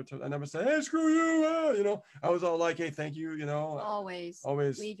left on bad terms. I never said, "Hey, screw you." I was all like, "Hey, thank you." Always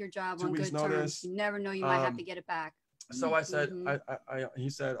leave your job 2 on weeks good terms. You never know, you might have to get it back. So I said, he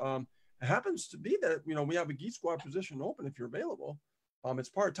said, it happens to be that we have a Geek Squad position open if you're available. It's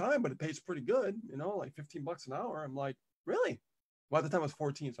part-time, but it pays pretty good. Like $15 an hour. I'm like, really? Well, at the time it was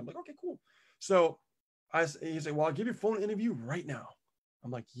 14. So I'm like, okay, cool. So he said, well, I'll give you a phone interview right now.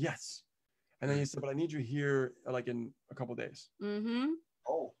 I'm like, yes. And then he said, but I need you here like in a couple of days. Mm-hmm.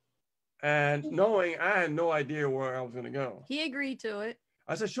 Oh. And knowing I had no idea where I was going to go. He agreed to it.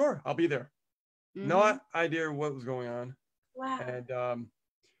 I said, sure, I'll be there. Mm-hmm. No idea what was going on. Wow. And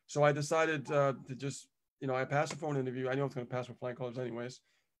so I decided to just, I passed the phone interview. I know it's going to pass with flying colors anyways.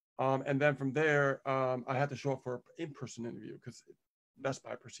 And then from there, I had to show up for an in-person interview because Best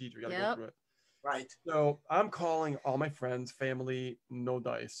Buy procedure. You got to go through it. Right. So I'm calling all my friends, family, no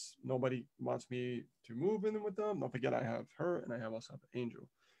dice. Nobody wants me to move in with them. Don't forget, I have her and I also have Angel.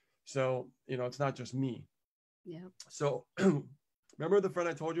 So, it's not just me. Yeah. So remember the friend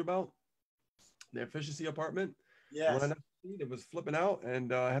I told you about? The efficiency apartment? Yes. When it was flipping out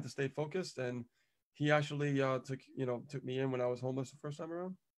and I had to stay focused. And he actually took me in when I was homeless the first time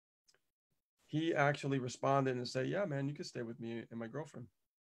around. He actually responded and said, yeah, man, you can stay with me and my girlfriend.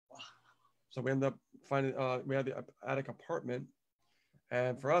 Wow. So we ended up finding, we had the attic apartment,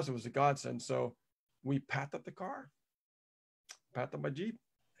 and for us, it was a godsend. So we packed up the car, packed up my Jeep,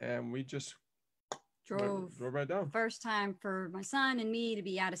 and we just drove right down. First time for my son and me to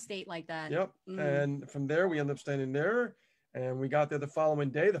be out of state like that. Yep. And from there, we ended up staying there, and we got there the following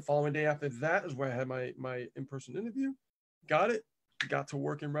day. The following day after that is where I had my in-person interview. Got it. Got to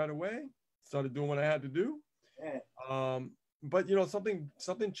working right away. Started doing what I had to do. Yeah. But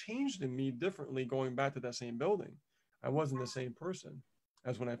something changed in me differently going back to that same building. I wasn't the same person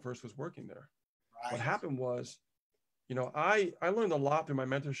as when I first was working there. Right. What happened was, you know, I learned a lot through my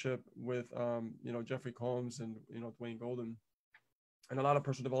mentorship with, you know, Jeffrey Combs and, you know, Dwayne Golden, and a lot of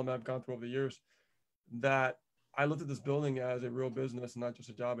personal development I've gone through over the years, that I looked at this building as a real business and not just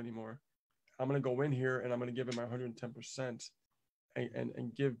a job anymore. I'm going to go in here and I'm going to give it my 110%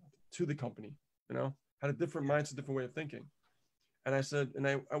 and give to the company, you know, had a different mindset, different way of thinking. And I said, and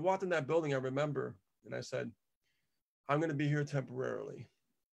I walked in that building, I remember, and I said, I'm going to be here temporarily.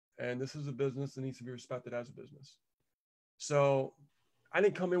 And this is a business that needs to be respected as a business. So I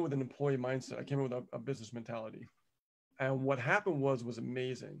didn't come in with an employee mindset. I came in with a business mentality. And what happened was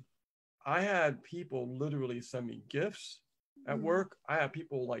amazing. I had people literally send me gifts at work. I had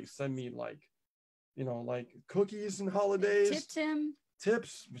people like send me like, you know, like cookies and holidays. Tipped him.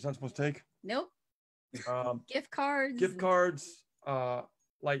 Tips, which I'm not supposed to take. Nope. Gift cards.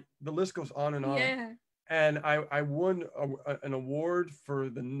 Like the list goes on and on. Yeah. And I won an award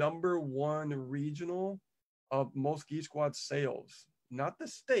for the #1 regional of most Geek Squad sales. Not the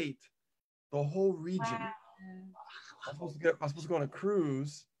state, the whole region. Wow. I was supposed to go on a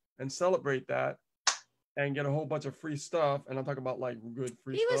cruise and celebrate that and get a whole bunch of free stuff. And I'm talking about like good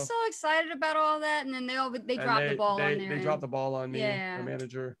free stuff. He was so excited about all that, and then they dropped the ball on there. They dropped the ball on me. Yeah. My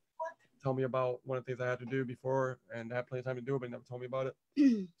manager told me about one of the things I had to do before, and I had plenty of time to do it, but he never told me about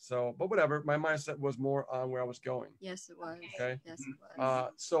it. So, but whatever. My mindset was more on where I was going. Yes, it was. Okay. Yes, it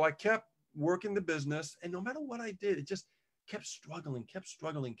was. So I kept working the business, and no matter what I did, it just kept struggling. We kept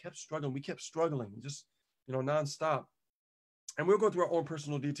struggling, just, you know, nonstop. And we were going through our own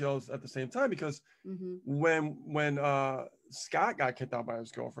personal details at the same time, because when Scott got kicked out by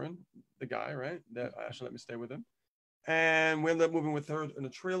his girlfriend, the guy, right, that actually let me stay with him, and we ended up moving with her in a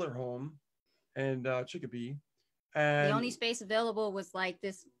trailer home in Chicopee. And the only space available was like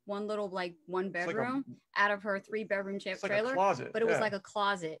this one little like one bedroom out of her 3-bedroom trailer, like a closet, but it was like a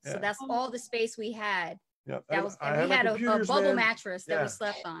closet. So that's all the space we had. Yeah, that was, and we had a bubble mattress that we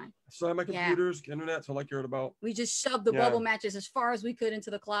slept on. So I had my computers, internet, so like you heard about. We just shoved the bubble mattress as far as we could into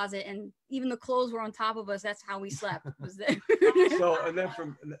the closet, and even the clothes were on top of us. That's how we slept. Was there. So and then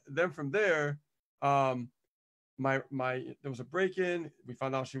from there, there was a break-in. We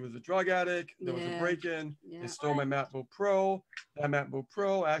found out she was a drug addict. There was a break-in. They stole my MacBook Pro. That MacBook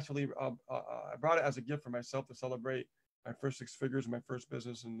Pro, actually, I brought it as a gift for myself to celebrate my first 6 figures in my first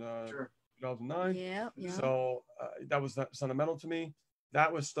business in 2009. Yeah. So that was sentimental to me.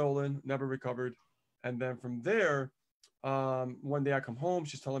 That was stolen, never recovered. And then from there, one day I come home,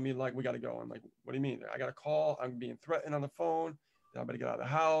 she's telling me like, we got to go. I'm like, what do you mean? I got a call. I'm being threatened on the phone. I better get out of the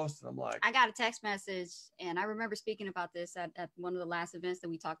house. And I'm like, I got a text message, and I remember speaking about this at one of the last events that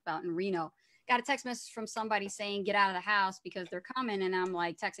we talked about in Reno. Got a text message from somebody saying, get out of the house because they're coming. And I'm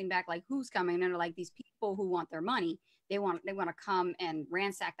like texting back, like, who's coming? And they're like, these people who want their money. They want to come and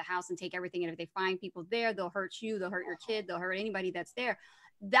ransack the house and take everything. And if they find people there, they'll hurt you. They'll hurt your kid. They'll hurt anybody that's there.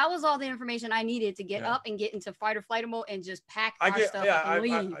 That was all the information I needed to get up and get into fight or flight mode and just pack our stuff up and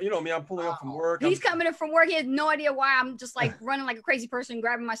leave. You know me, I'm pulling up from work. He's coming in from work. He had no idea why. I'm just like running like a crazy person,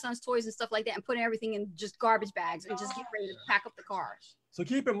 grabbing my son's toys and stuff like that and putting everything in just garbage bags and just get ready to pack up the car. So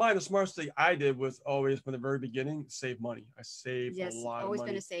keep in mind, the smartest thing I did was always from the very beginning, save money. I saved a lot of money. Always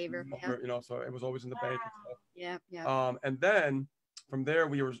been a saver. You know, so it was always in the bank and stuff. Yeah. And then from there,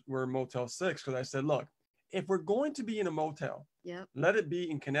 we were in Motel 6 because I said, look, if we're going to be in a motel, let it be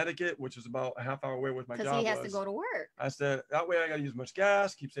in Connecticut, which is about a half hour away with my job. Because he has to go to work. I said, that way I got to use much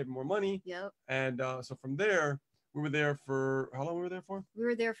gas, keep saving more money. Yep. And so from there, we were there for, how long were we there for? We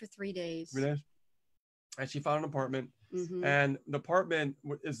were there for 3 days. 3 days. And she found an apartment. And the apartment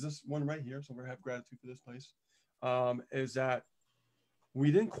is this one right here. So we're gonna have gratitude for this place. Is that we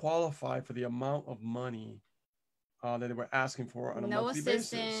didn't qualify for the amount of money that they were asking for on a monthly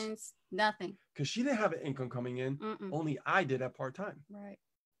basis. No assistance, nothing. Because she didn't have an income coming in. Only I did at part-time.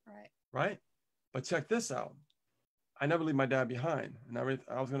 Right. But check this out. I never leave my dad behind. And I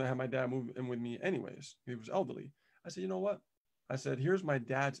was gonna have my dad move in with me anyways. He was elderly. I said, you know what? I said, here's my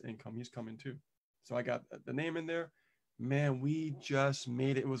dad's income. He's coming too. So I got the name in there. Man, we just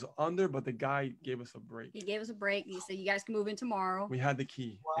made it. It was under, but the guy gave us a break. He gave us a break. He said, you guys can move in tomorrow. We had the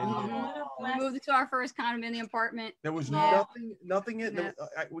key. Wow. We moved into our first condominium apartment. There was nothing in there.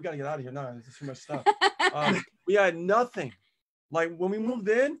 We got to get out of here now. There's too much stuff. We had nothing. Like when we moved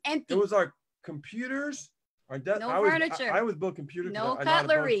in, empty. It was our computers, our desk. No furniture. I was build computers. No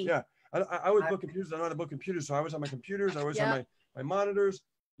cutlery. I was build computers. I know how to build computers. So I was on my computers. I was on my monitors.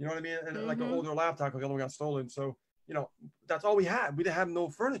 You know what I mean? And like an older laptop because the other one got stolen. So, you know, that's all we had. We didn't have no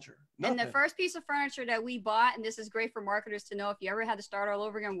furniture. Nothing. And the first piece of furniture that we bought, and this is great for marketers to know, if you ever had to start all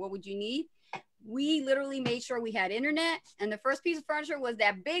over again, what would you need? we literally made sure we had internet, and the first piece of furniture was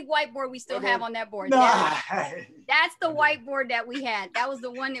that big whiteboard we still have on that board. Nice. That's the whiteboard that we had. That was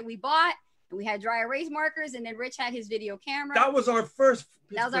the one that we bought, and we had dry erase markers, and then Rich had his video camera. That was our first.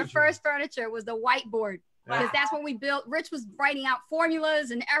 That was our first furniture, was the whiteboard. Because that's what we built. Rich was writing out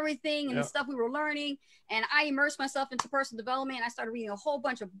formulas and everything and the stuff we were learning. And I immersed myself into personal development. I started reading a whole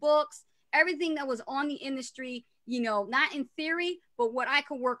bunch of books, everything that was on the industry, you know, not in theory, but what I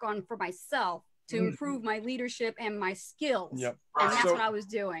could work on for myself to improve my leadership and my skills. Yep. And that's what I was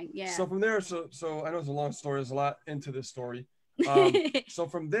doing. Yeah. So from there, so I know it's a long story. There's a lot into this story. So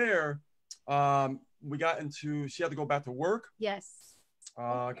from there, we got into, she had to go back to work. Yes.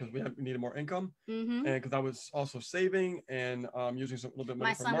 Because we needed more income, and because I was also saving and using a little bit more.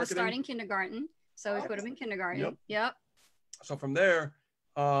 My son was starting kindergarten, so we put him in kindergarten. Yep. So from there,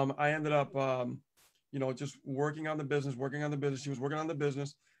 I ended up, you know, just working on the business. She was working on the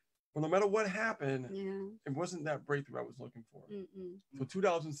business. But no matter what happened, it wasn't that breakthrough I was looking for. So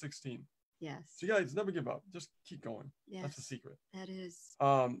 2016. Yes. So you guys never give up. Just keep going. Yes. That's the secret. That is.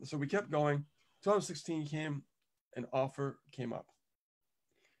 So we kept going. 2016 came, an offer came up.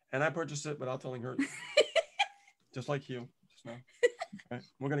 And I purchased it without telling her. Just like you just now. Okay.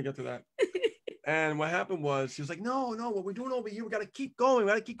 We're going to get to that. And what happened was, she was like, no, what we're doing over here, we got to keep going.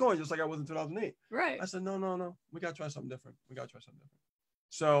 Just like I was in 2008. Right. I said, no. We got to try something different.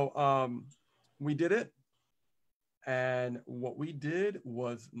 So we did it. And what we did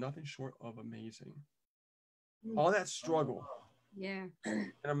was nothing short of amazing. All that struggle. Yeah.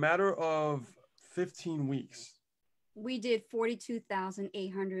 In a matter of 15 weeks. We did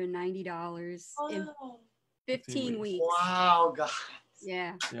 $42,890 in 15 weeks. Wow, God.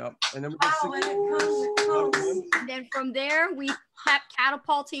 Yeah. Yep. And then we And then from there, we kept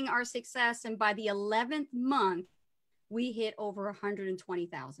catapulting our success. And by the 11th month, we hit over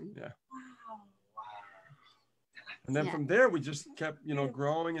 120,000. Yeah. Wow. And then from there, we just kept, you know,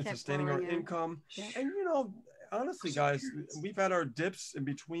 growing and sustaining our income. Yeah. And, you know, honestly, guys, we've had our dips in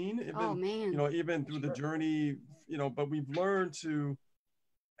between. Even, you know, even through the journey, you know, but we've learned to,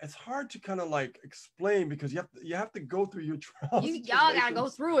 it's hard to kind of like explain because you have to go through your trials. Y'all gotta go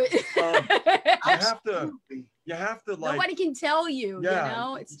through it. You have to like, nobody can tell you, you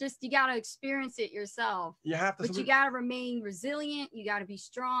know, it's just, you gotta experience it yourself. You have to, but you gotta remain resilient. You gotta be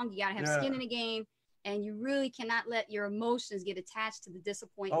strong. You gotta have skin in the game. And you really cannot let your emotions get attached to the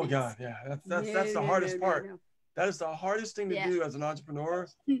disappointment. Oh God, yeah, that's the hardest part. That is the hardest thing to do as an entrepreneur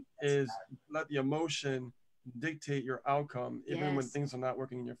is let the emotion dictate your outcome, even when things are not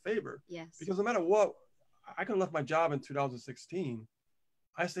working in your favor. Yes. Because no matter what, I could have left my job in 2016.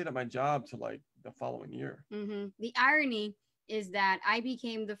 I stayed at my job till like the following year. The irony is that I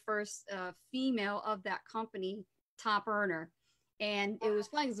became the first female of that company top earner. And it was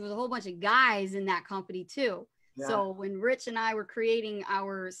funny because there was a whole bunch of guys in that company too. Yeah. So when Rich and I were creating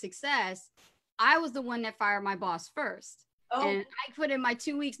our success, I was the one that fired my boss first. And I put in my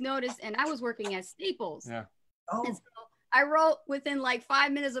 2 weeks notice and I was working at Staples. Yeah. And so I wrote within like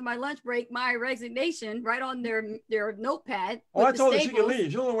 5 minutes of my lunch break, my resignation right on their notepad. I told her she could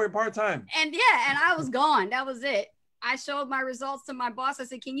leave. She only work part-time. And and I was gone. That was it. I showed my results to my boss. I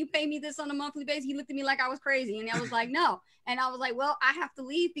said, can you pay me this on a monthly basis? He looked at me like I was crazy. And I was like, no. And I was like, well, I have to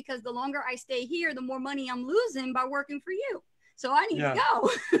leave because the longer I stay here, the more money I'm losing by working for you. So I need to go.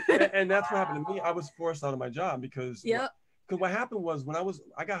 and that's what happened to me. I was forced out of my job because what happened was when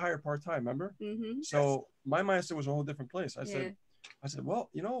I got hired part-time, remember? So my mindset was a whole different place. I said, well,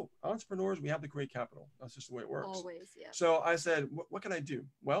 you know, entrepreneurs, we have to create capital. That's just the way it works. Always, So I said, what can I do?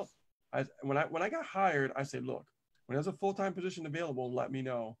 Well, when I got hired, I said, look, when there's a full-time position available, let me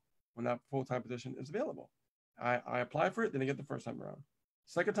know when that full-time position is available. I applied for it, then I get the first time around.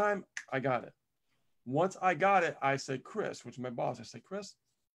 Second time, I got it. Once I got it, I said, Chris, which is my boss, I said, Chris,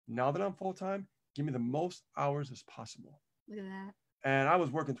 now that I'm full-time, give me the most hours as possible. Look at that. And I was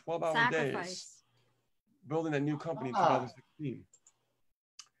working 12-hour days, building a new company in 2016.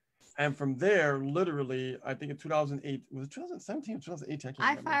 And from there, literally, I think in 2008, was it 2017 or 2018?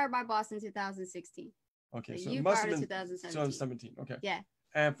 I fired my boss in 2016. Okay, so it must have been 2017. Okay. Yeah.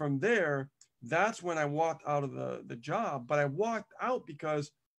 And from there, that's when I walked out of the job. But I walked out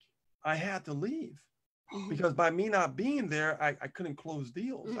because I had to leave. Because by me not being there, I couldn't close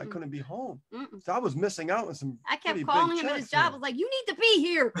deals. I couldn't be home. So I was missing out on some. I kept calling him at his job. I was like, you need to be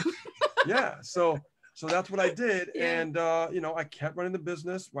here. So that's what I did. And, you know, I kept running the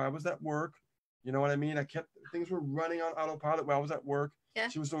business while I was at work. You know what I mean? Things were running on autopilot while I was at work. Yeah.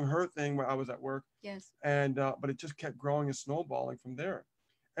 She was doing her thing while I was at work. Yes. And, but it just kept growing and snowballing from there.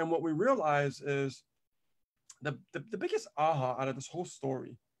 And what we realized is the biggest aha out of this whole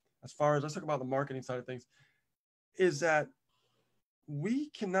story as far as, let's talk about the marketing side of things, is that we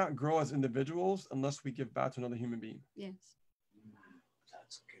cannot grow as individuals unless we give back to another human being. Yes.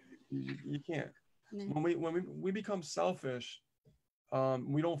 That's good. You can't. Yeah. When we become selfish,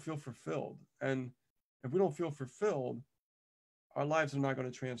 we don't feel fulfilled. And if we don't feel fulfilled, our lives are not going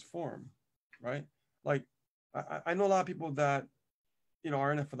to transform, right? Like, I know a lot of people that, you know,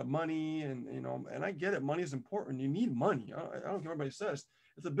 are in it for the money, and, you know, and I get it. Money is important. You need money. I don't care what everybody says.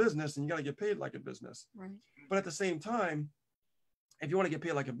 It's a business and you got to get paid like a business. Right. But at the same time, if you want to get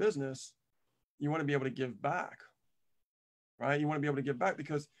paid like a business, you want to be able to give back, right? You want to be able to give back,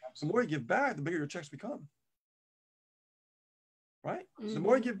 because the more you give back, the bigger your checks become, right? Mm-hmm. The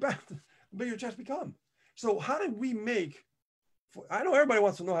more you give back, the bigger your checks become. So how did we make, I know everybody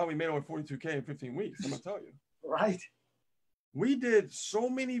wants to know how we made over 42K in 15 weeks. I'm going to tell you. Right. We did so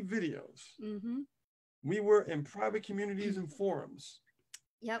many videos. Mm-hmm. We were in private communities and forums.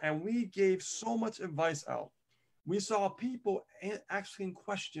 Yep. And we gave so much advice out. We saw people asking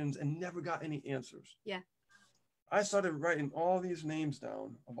questions and never got any answers. Yeah. I started writing all these names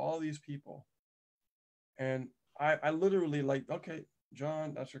down of all these people. And I literally, like, okay,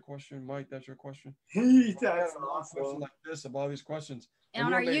 John, that's your question. Mike, that's your question. That's awesome. Question like this of all these questions. And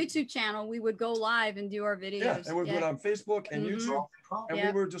on our YouTube channel, we would go live and do our videos. Yeah, and we'd do it on Facebook and YouTube. And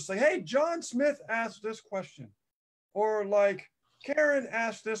we were just like, hey, John Smith asked this question. Or like, Karen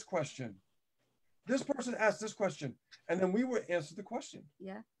asked this question. This person asked this question. And then we would answer the question.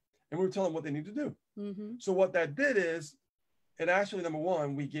 Yeah. And we would tell them what they need to do. Mm-hmm. So what that did is, it actually, number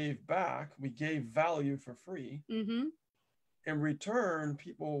one, we gave back. We gave value for free. Mm-hmm. In return,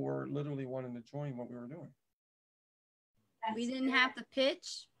 people were literally wanting to join what we were doing. We didn't have to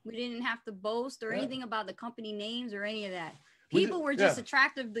pitch. We didn't have to boast or anything about the company names or any of that. People were just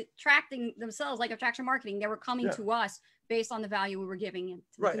attracting themselves, like attraction marketing. They were coming to us based on the value we were giving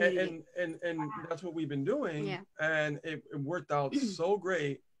to the community. And that's what we've been doing. Yeah. And it worked out so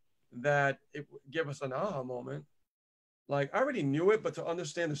great that it gave us an aha moment. Like, I already knew it, but to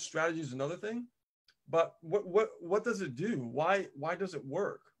understand the strategy is another thing. But what does it do? Why does it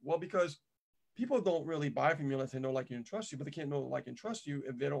work? Well, because people don't really buy from you unless they know, like, and trust you, but they can't know, like, and trust you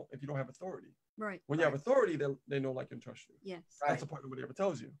if you don't have authority. Right. When you have authority, they know, like, and trust you. Yes. That's the part nobody ever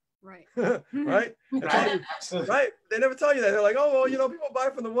tells you. Right. Right? Right? They never tell you that. They're like, oh, well, you know, people buy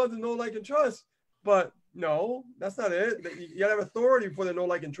from the ones that know, like, and trust. But no, that's not it. You gotta have authority before they know,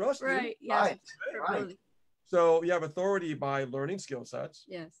 like, and trust you. Right. Yes. Right. So you have authority by learning skill sets.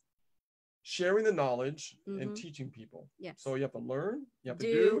 Yes. Sharing the knowledge and teaching people. Yes. So you have to learn, you have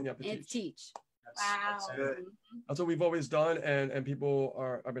to do, and you have to teach. Wow. That's good. That's what we've always done, and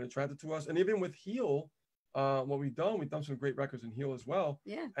people have been attracted to us. And even with Heal, what we've done some great records in Heal as well.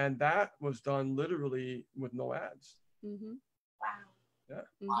 Yeah. And that was done literally with no ads. Mm-hmm. Wow. Yeah.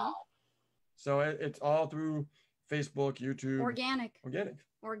 Mm-hmm. Wow. So it's all through Facebook, YouTube. Organic.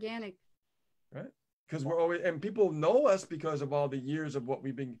 Right? Because we're always, and people know us because of all the years of what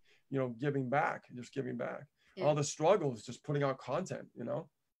we've been, you know, giving back. Yeah. All the struggles, just putting out content, you know,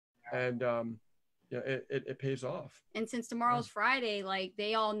 and it pays off. And since tomorrow's Friday, like,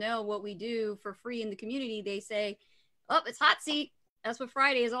 they all know what we do for free in the community. They say, oh, it's hot seat. That's what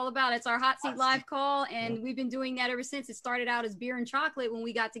Friday is all about. It's our hot seat live call. And we've been doing that ever since. It started out as beer and chocolate when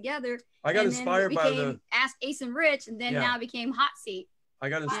we got together. I got inspired by Ask Ace and Rich, and then now became hot seat. I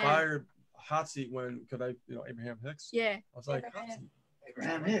got inspired hot seat because Abraham Hicks. Yeah. I was like, hot seat.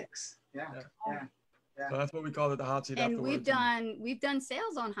 Abraham Hicks. Yeah. So that's what we call it, the hot seat. And we've done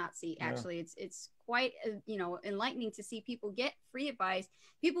sales on hot seat. Actually, it's quite enlightening to see people get free advice.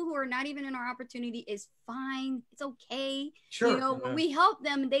 People who are not even in our opportunity is fine. It's okay. Sure. You know, when we help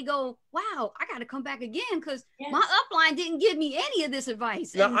them, they go, "Wow, I got to come back again because my upline didn't give me any of this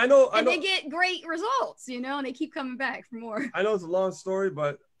advice." And, I know. They get great results. You know, and they keep coming back for more. I know it's a long story,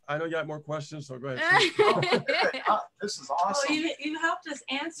 but I know you got more questions, so go ahead. This is awesome. Well, you helped us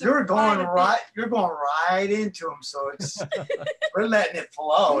answer. You're going right into them, so it's we're letting it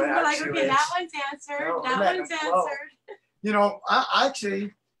flow. We're like, okay, that one's answered. That one's answered. You know, I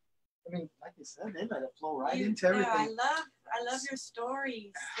mean, like you said, they let it flow right into everything. I love your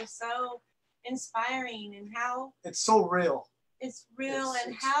stories. They're so inspiring, and how it's so real. It's real,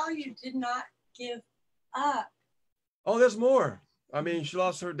 and how you did not give up. Oh, there's more. I mean, she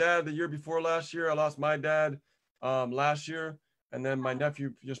lost her dad the year before last year. I lost my dad last year. And then my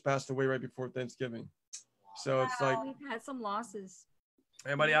nephew just passed away right before Thanksgiving. So it's like, we've had some losses.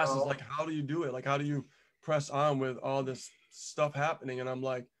 Everybody asks us, like, how do you do it? Like, how do you press on with all this stuff happening? And I'm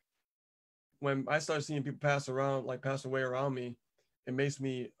like, when I started seeing people pass away around me, it makes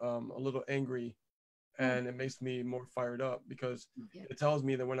me a little angry and it makes me more fired up because it tells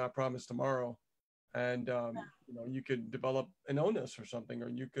me that we're not promised tomorrow, and you know, you could develop an illness or something, or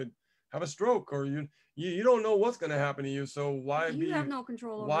you could have a stroke, or you don't know what's going to happen to you. So why you have no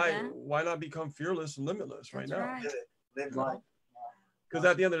control over that. Why not become fearless and limitless right now? Live life. Because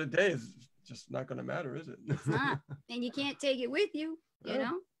at the end of the day, it's just not going to matter, is it? It's not, and you can't take it with you. You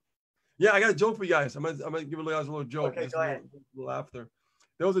know. Yeah, I got a joke for you guys. I'm gonna give you guys a little joke. Okay, go ahead. A little after.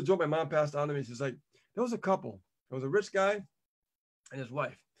 There was a joke my mom passed on to me. She's like, there was a couple. There was a rich guy and his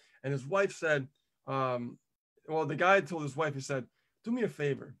wife. And his wife said, well, the guy told his wife, he said, do me a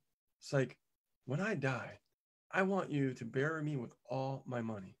favor. It's like, when I die, I want you to bury me with all my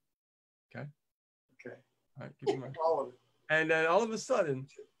money. Okay? Okay. All right, give me all of it. And then all of a sudden,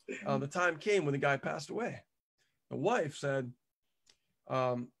 the time came when the guy passed away. The wife said,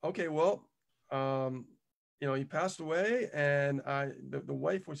 okay, well, you know, he passed away, and the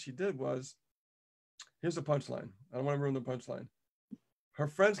wife, what she did was, here's the punchline. I don't want to ruin the punchline. Her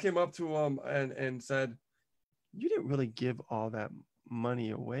friends came up to him and said, you didn't really give all that money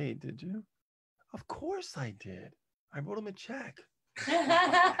away, did you? Of course I did. I wrote him a check.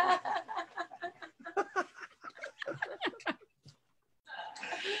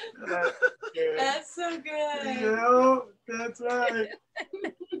 That's so good. You know, that's right.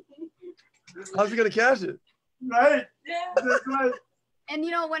 How's he gonna cash it? Right. Yeah. That's right. And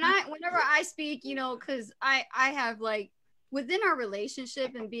you know, whenever I speak, you know, because I have like within our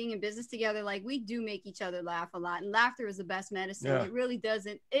relationship and being in business together, like we do make each other laugh a lot, and laughter is the best medicine. Yeah. It really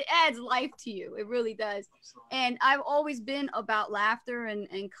doesn't. It adds life to you. It really does. And I've always been about laughter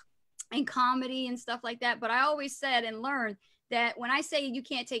and comedy and stuff like that. But I always said and learned that when I say you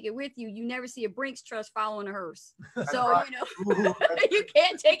can't take it with you, you never see a Brinks truck following a hearse. So, you know, you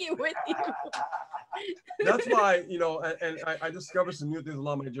can't take it with you. That's why, you know, and I discovered some new things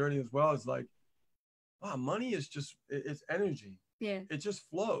along my journey as well. It's like, wow, money is just, it's energy. Yeah. It just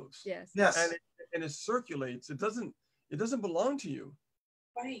flows. Yes. Yes. And it circulates. It doesn't belong to you.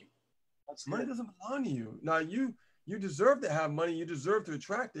 Right. That's Money good. doesn't belong to you. Now you deserve to have money. You deserve to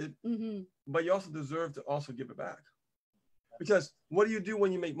attract it, Mm-hmm. but you also deserve to also give it back. Because what do you do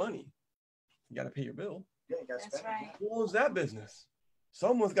when you make money? You got to pay your bill. Yeah, you gotta That's spend it. right. Who owns that business?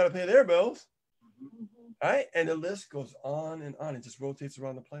 Someone's got to pay their bills, Mhm. right? And the list goes on and on. It just rotates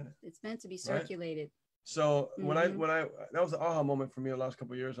around the planet. It's meant to be circulated. So when I Mhm. that was an aha moment for me the last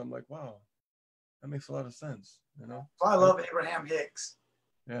couple of years. I'm like, wow, that makes a lot of sense. You know? So I love Abraham Hicks.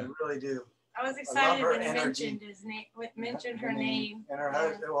 Yeah. I really do. I was excited her when you energy. mentioned his name, mentioned her name. And her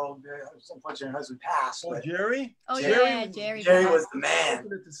husband, well, unfortunately, her husband passed. Oh, But Jerry. Oh Jerry- yeah, Jerry. Jerry Bob. was the I man.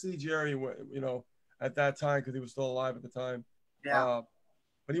 wanted to see Jerry, you know, at that time because he was still alive at the time. Yeah.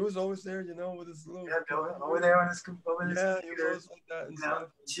 But he was always there, you know, with his little. Yeah, over there on his Yeah, he was computer. always like that and You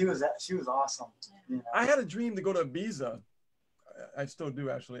know, stuff. she was awesome. You know. I had a dream to go to Ibiza. I still do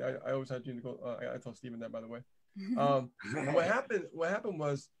actually. I always had a dream to go. I told Steven that, by the way. And what happened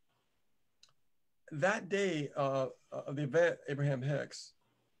was that day of the event, Abraham Hicks,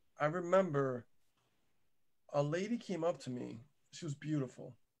 I remember a lady came up to me. She was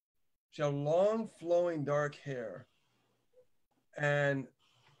beautiful. She had long, flowing, dark hair. And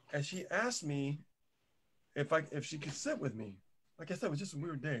she asked me if she could sit with me. Like I said, it was just a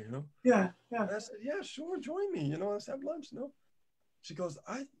weird day, you know? Yeah. And I said, yeah, sure, join me. You know, let's have lunch, you know? She goes,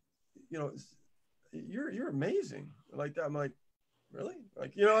 you know, you're amazing. Like that. I'm like, really?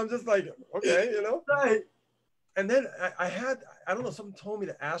 Like, you know, I'm just like, okay, you know? Right. And then I don't know, someone told me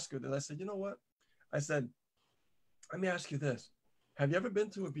to ask her that. I said, you know what? I said, let me ask you this. Have you ever been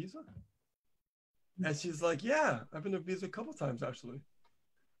to Ibiza? And she's like, yeah, I've been to Ibiza a couple times, actually.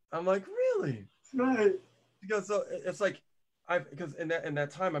 I'm like, really? Right. Because it's like, because in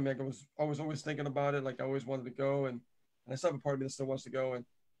that time, I mean, I was always thinking about it. Like I always wanted to go, and I still have a part of me that still wants to go. And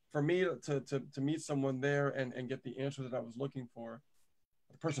for me to meet someone there and get the answer that I was looking for,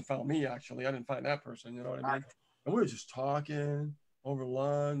 the person found me, actually. I didn't find that person, you know what I mean? And we were just talking over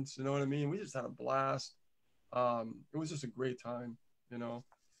lunch, you know what I mean? We just had a blast. It was just a great time, you know.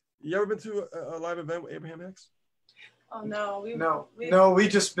 You ever been to a live event with Abraham Hicks? Oh no, we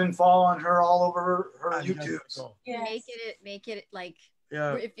just been following her all over her YouTube. Yes. Make it like,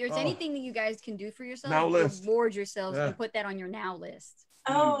 Yeah. if there's anything that you guys can do for yourself, Now list. reward yourselves Yeah. and put that on your now list.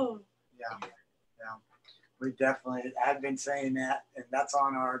 Oh. Yeah. We definitely have been saying that, and that's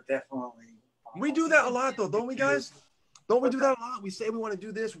on our definitely. We do that a lot, though, don't we, guys? Don't we do that a lot? We say we want to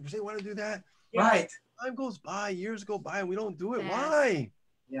do this. We say we want to do that. Right. Time goes by, years go by, and we don't do it. Fast. Why?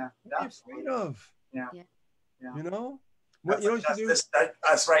 Yeah. What are you afraid of? Yeah. You know? What you know what you do?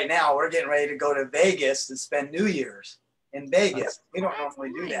 Us right now, we're getting ready to go to Vegas to spend New Year's in Vegas. We don't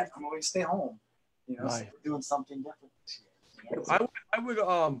normally do that. I mean, we stay home. You know, Nice. so we're doing something different this year. You know? I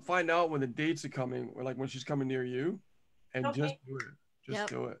would find out when the dates are coming, or like when she's coming near you, and just do it. Just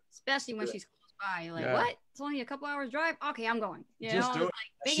do it. Especially when she's close by. You're like, Yeah. what? It's only a couple hours drive. Okay, I'm going. You Just know, do it's it.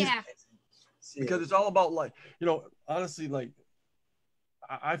 like make it happen. Because it's all about, like, you know, honestly, like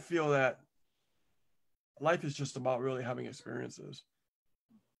I feel that life is just about really having experiences.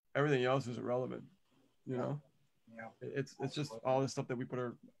 Everything else is irrelevant, you know. Yeah. It's just all the stuff that we put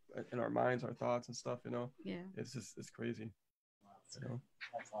in our minds, our thoughts and stuff, you know. Yeah. It's crazy. You know?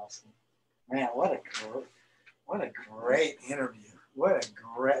 That's awesome. Man, what a great interview. What a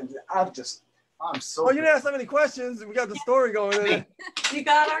great, I'm so. Oh, you didn't ask so many questions. We got the story going. You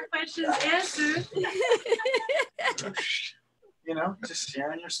got our questions answered. You know, just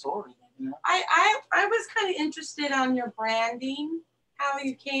sharing your story. You know? I was kind of interested on your branding, how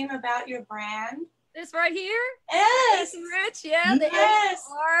you came about your brand. This right here? Yes. Rich, yeah. Yes.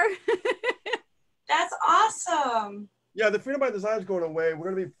 The That's awesome. Yeah, the Freedom by Design is going away.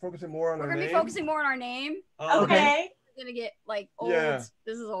 We're gonna be focusing more on We're our gonna name. be focusing more on our name. Okay. We're gonna get like old. Yeah.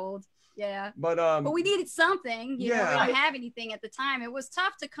 This is old. Yeah. But we needed something. You know, we Yeah. didn't have anything at the time. It was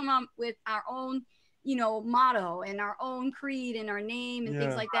tough to come up with our own, you know, motto and our own creed and our name and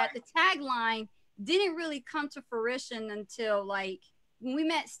things Yeah. like that. The tagline didn't really come to fruition until like when we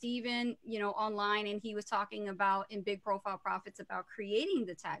met Steven, you know, online, and he was talking about in Big Profile Profits about creating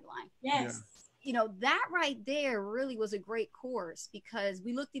the tagline. Yes. You know, that right there really was a great course, because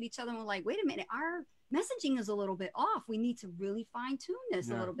we looked at each other and were like, wait a minute, our messaging is a little bit off. We need to really fine tune this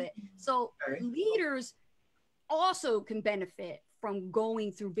a little bit. So leaders also can benefit from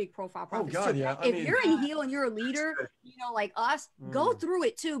going through Big Profile Profits. God, too. yeah. I If mean, you're in Heal and you're a leader, you know, like us, go Mm. through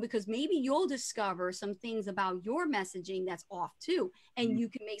it too, because maybe you'll discover some things about your messaging that's off too. And you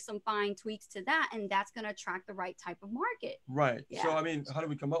can make some fine tweaks to that, and that's going to attract the right type of market. Right. Yeah. So, I mean, how do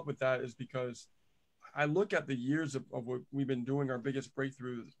we come up with that is because I look at the years of what we've been doing, our biggest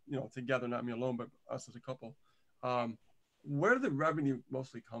breakthroughs, you know, together, not me alone, but us as a couple. Where did the revenue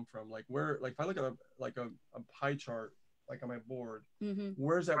mostly come from? Like where, like if I look at a pie chart, like on my board,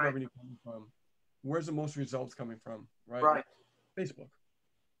 where's that revenue coming from? Where's the most results coming from? Right. Facebook.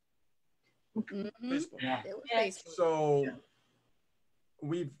 Facebook. Yeah. It was Yes. Facebook. So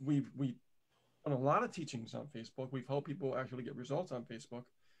we've done a lot of teachings on Facebook. We've helped people actually get results on Facebook.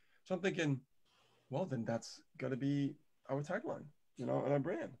 So I'm thinking, well, then that's got to be our tagline, you know, and our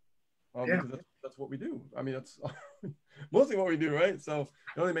brand. Because that's what we do. I mean, that's mostly what we do, right? So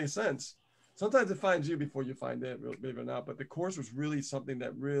it only makes sense. Sometimes it finds you before you find it, believe it or not. But the course was really something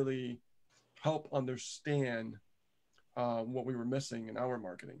that really helped understand what we were missing in our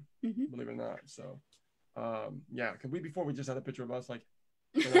marketing, believe it or not. So, yeah, because before we just had a picture of us, like,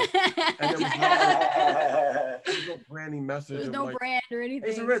 you know, and there was no branding message. There's no like, brand or anything.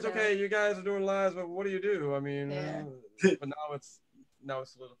 Hey, so Rich, so. okay, you guys are doing lives, but what do you do? I mean, but now it's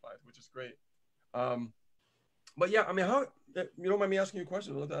solidified, which is great. But yeah, I mean, how, you don't mind me asking you a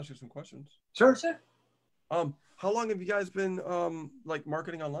question? I'd love to ask you some questions. Sure. How long have you guys been like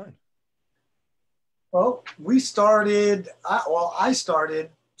marketing online? Well, I started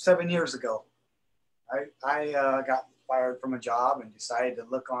 7 years ago. I got fired from a job and decided to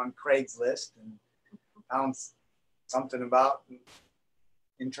look on Craigslist and found something about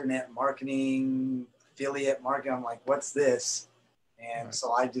internet marketing, affiliate marketing. I'm like, what's this? And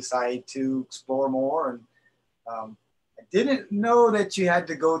so I decided to explore more. And I didn't know that you had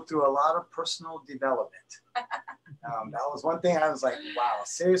to go through a lot of personal development. That was one thing I was like, wow,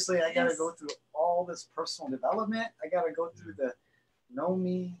 seriously, I got to go through all this personal development. I got to go through the know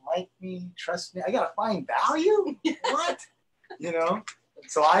me, like me, trust me. I got to find value. What? You know?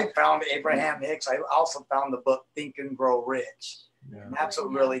 So I found Abraham Hicks. I also found the book Think and Grow Rich. Yeah. And that's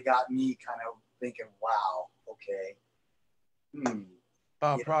what really got me kind of thinking, wow, okay.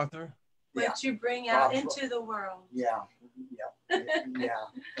 Bob Proctor. What you bring out into the world. Yeah.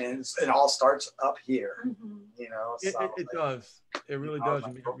 And it all starts up here, you know. It does. It really does.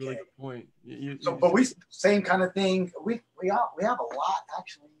 You make a really good point. But we same kind of thing. We have a lot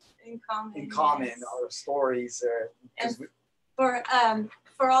actually in common. Yes. Our stories. And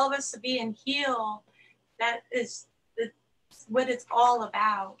for all of us to be in Heal, that is what it's all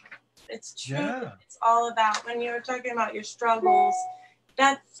about. It's true. Yeah. It's all about, when you're talking about your struggles,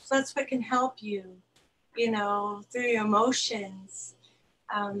 that's what can help you, you know, through your emotions.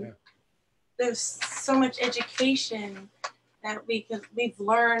 There's so much education that we've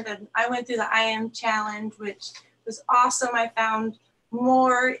learned. And I went through the I Am Challenge, which was awesome. I found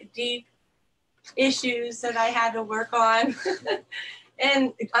more deep issues that I had to work on.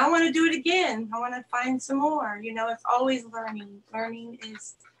 And I want to do it again. I want to find some more. You know, it's always learning. Learning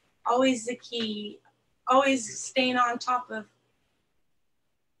is always the key. Always staying on top of,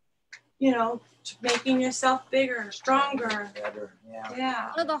 you know, making yourself bigger, stronger. Better. Yeah. Yeah.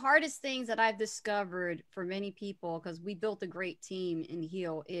 One of the hardest things that I've discovered for many people, because we built a great team in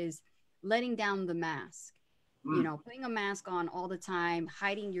Heal, is letting down the mask. You know, putting a mask on all the time,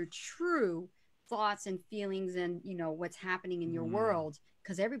 hiding your true thoughts and feelings and, you know, what's happening in your world,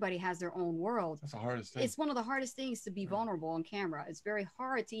 because everybody has their own world. That's the hardest thing. It's one of the hardest things to be vulnerable on camera. It's very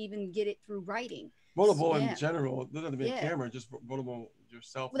hard to even get it through writing. Vulnerable in general, doesn't have to be a Yeah. camera, just vulnerable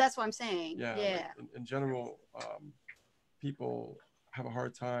yourself. Well, that's what I'm saying. Yeah. Yeah. Like in general, people have a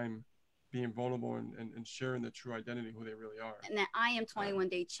hard time being vulnerable and sharing the true identity, who they really are. And that I Am 21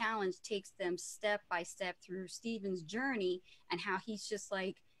 Day Challenge takes them step by step through Steven's journey and how he's just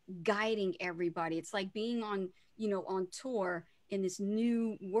like guiding everybody. It's like being on, you know, on tour in this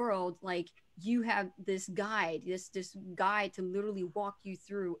new world. Like you have this guide, this guide to literally walk you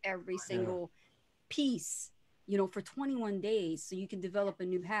through every single piece, you know, for 21 days so you can develop a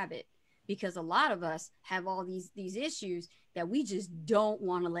new habit. Because a lot of us have all these issues that we just don't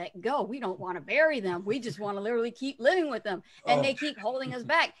want to let go. We don't want to bury them. We just want to literally keep living with them. And they keep holding us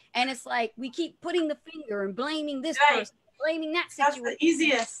back. And it's like we keep putting the finger and blaming this person, blaming that situation. That's the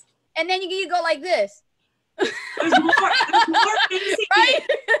easiest. And then you go like this. There's more. Right?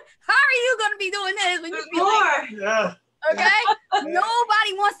 How are you going to be doing this when There's you more. Yeah. Okay?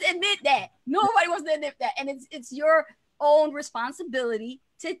 Nobody wants to admit that. Nobody wants to admit that. And it's your own responsibility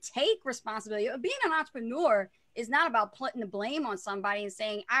to take responsibility. Being an entrepreneur is not about putting the blame on somebody and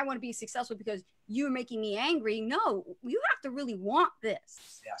saying, I want to be successful because you're making me angry. No, you have to really want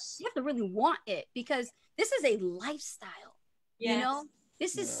this. Yes. You have to really want it because this is a lifestyle. Yes. You know,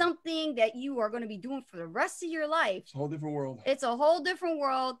 this is something that you are going to be doing for the rest of your life. It's a whole different world. It's a whole different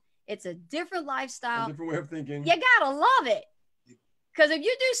world. It's a different lifestyle. A different way of thinking. You gotta love it. Because if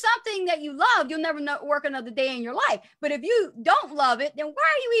you do something that you love, you'll never work another day in your life. But if you don't love it, then why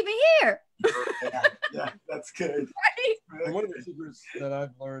are you even here? Yeah, that's good. Right? And one of the secrets that I've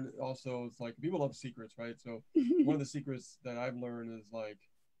learned also is like people love secrets, right? So one of the secrets that I've learned is like,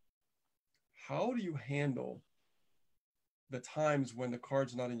 how do you handle the times when the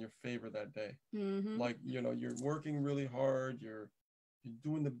card's not in your favor that day? Like, you know, you're working really hard, you're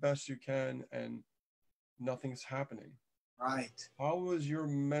doing the best you can, and nothing's happening. Right. How is your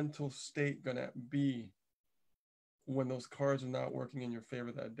mental state gonna be when those cards are not working in your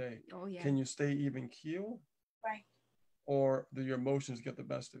favor that day? Oh yeah. Can you stay even keel? Right. Or do your emotions get the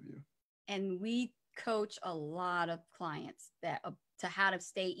best of you? And we coach a lot of clients that to how to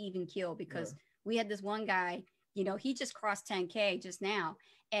stay even keel because we had this one guy, you know, he just crossed 10K just now.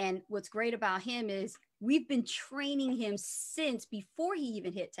 And what's great about him is we've been training him since before he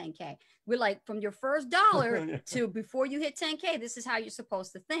even hit 10K. We're like, from your first dollar to before you hit 10K, this is how you're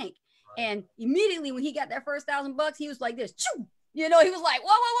supposed to think. Right. And immediately when he got that first $1,000, he was like this, choo! You know, he was like,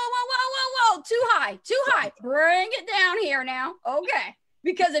 whoa, too high. Bring it down here now. Okay.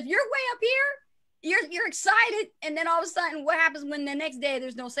 Because if you're way up here, you're excited, and then all of a sudden, what happens when the next day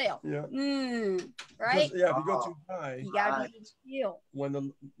there's no sale? Yeah. Right. Because, if you go too high, you gotta be still. When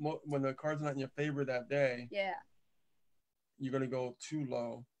the card's not in your favor that day, you're gonna go too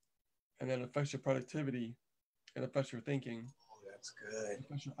low, and then it affects your productivity, it affects your thinking. Oh, that's good. It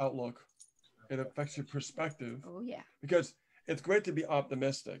affects your outlook. It affects your perspective. Oh yeah. Because it's great to be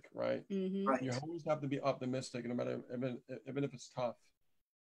optimistic, right? Right. You always have to be optimistic, no matter even if it's tough.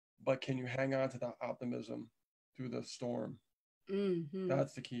 But can you hang on to that optimism through the storm?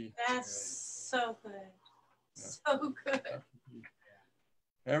 That's the key. That's so good. So good.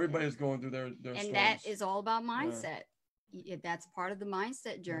 Everybody's going through their and storms. that is all about mindset. That's part of the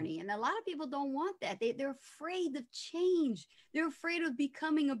mindset journey. And a lot of people don't want that. They're afraid of change. They're afraid of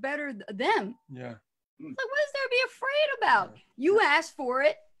becoming a better them. Yeah. Like, what is there to be afraid about? You asked for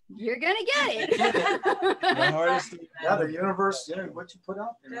it. You're going to get it. The hardest thing. Yeah, the universe, what you put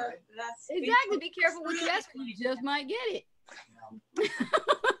out there, right? Exactly. Be careful what you ask for. You just might get it.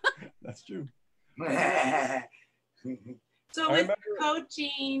 That's true. So with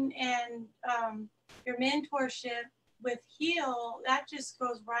coaching and your mentorship with Heal, that just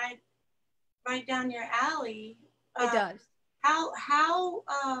goes right down your alley. It does. How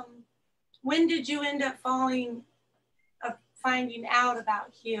when did you end up finding out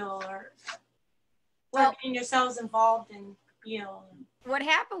about Heal or getting yourselves involved in Heal? What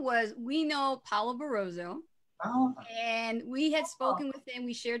happened was we know Paulo Barroso. Oh. And we had spoken with him.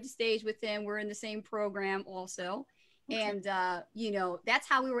 We shared the stage with him. We're in the same program also. And, you know, that's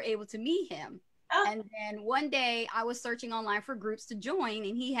how we were able to meet him. Oh. And then one day I was searching online for groups to join,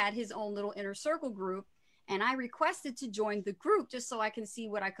 and he had his own little inner circle group. and I requested to join the group just so I can see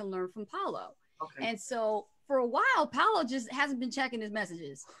what I can learn from Paulo. Okay. And so for a while, Paulo just hasn't been checking his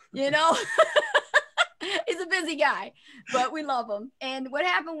messages, you know. He's a busy guy, but we love him. And what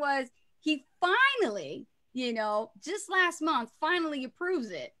happened was he finally, you know, just last month, finally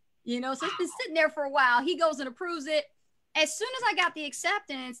approves it. You know, so it's been sitting there for a while. He goes and approves it. As soon as I got the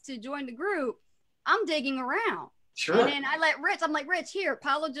acceptance to join the group, I'm digging around. Sure. And then I let Rich, I'm like, Rich, here,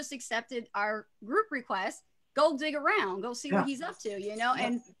 Paulo just accepted our group request. Go dig around, go see what he's up to, you know?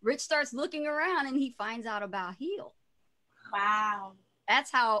 And Rich starts looking around and he finds out about Heal. Wow.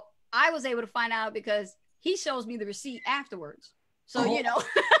 That's how I was able to find out, because he shows me the receipt afterwards. So, you know.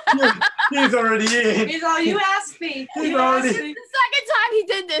 He's already in. He's all, you asked me. He's already. It's the second time he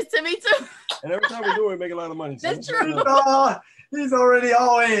did this to me too. And every time we do it, we make a lot of money. So That's true. He's already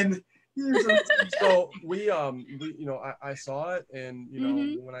all in. So we you know, I saw it, and you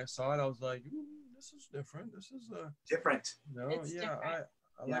know, when I saw it, I was like, this is different. This is different. You know, It's yeah, different.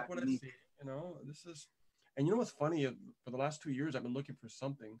 I like what I see. You know, this is, and you know what's funny? For the last 2 years, I've been looking for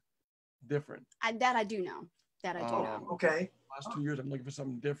something different. I do know. That I do know. Okay. Last 2 years, I'm looking for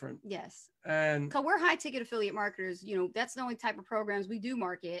something different. Yes. And because we're high ticket affiliate marketers, you know, that's the only type of programs we do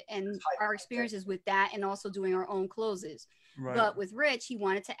market, and our experiences with that, and also doing our own closes. right. But with Rich, he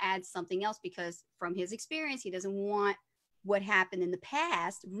wanted to add something else, because from his experience, he doesn't want what happened in the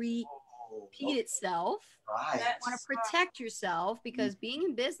past repeat itself. Right. You want to protect yourself, because being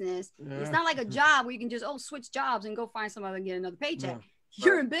in business, Yeah. it's not like a job where you can just switch jobs and go find somebody and get another paycheck. No.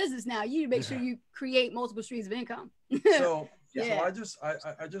 You're in business now. You need to make sure you create multiple streams of income. So Yeah. so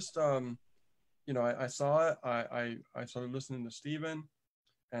I just you know, I saw it. I started listening to Steven,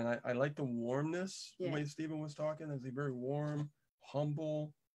 and I like the warmness, the way Steven was talking. Is he very warm,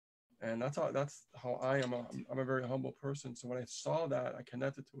 humble, and that's how I am. I'm a very humble person. So when I saw that, I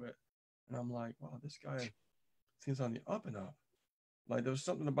connected to it, and I'm like, wow, this guy seems on the up and up. Like, there was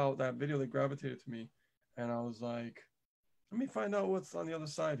something about that video that gravitated to me, and I was like, let me find out what's on the other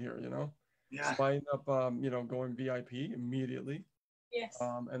side here, you know. Yeah. So I ended up you know, going VIP immediately. Yes.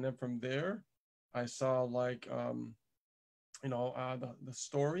 And then from there, I saw like you know, the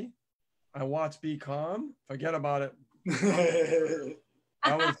story. I watched Be Calm. Forget about it.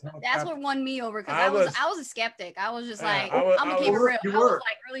 That's what won me over, because I was a skeptic. I was just like, I'm gonna keep it real. I was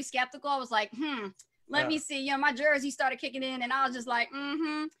like really skeptical. I was like, let me see. You know, my jersey started kicking in, and I was just like,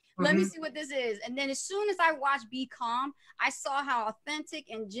 let me see what this is. And then as soon as I watched Be Calm, I saw how authentic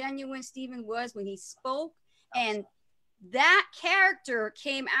and genuine Steven was when he spoke, and that character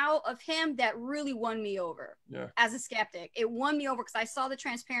came out of him that really won me over. Yeah. As a skeptic, it won me over because I saw the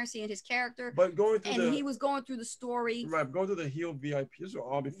transparency in his character. But going through he was going through the story. Right, going through the Heal VIP. This was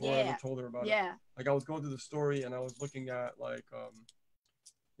all before I ever told her about it. Yeah. Like, I was going through the story, and I was looking at like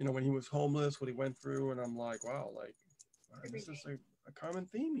you know, when he was homeless, what he went through, and I'm like, wow, like this is a common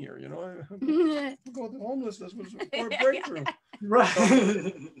theme here, you know. Going through homelessness was a breakthrough.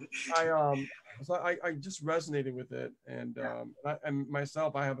 Right. So I just resonated with it, and and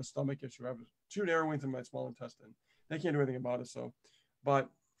myself, I have a stomach issue. I have 2 narrow wings in my small intestine. They can't do anything about it. So, but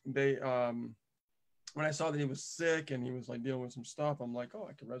they when I saw that he was sick and he was like dealing with some stuff, I'm like, oh,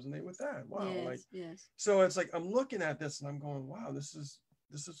 I can resonate with that. Wow. So it's like I'm looking at this and I'm going, wow, this is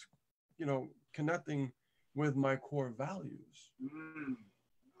you know, connecting with my core values.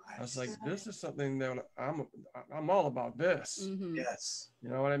 I was like, this is something that I'm all about this. Yes. You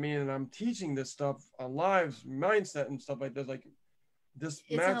know what I mean? And I'm teaching this stuff on lives, mindset and stuff like this. Like, this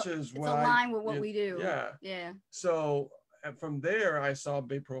matches what aligned with what we do. Yeah. Yeah. So from there, I saw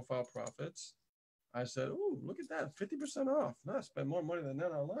Big Profile Profits. I said, oh, look at that, 50% off. No, I spend more money than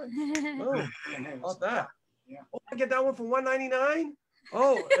that online. Oh, about that. Yeah. Oh, I get that one for $199.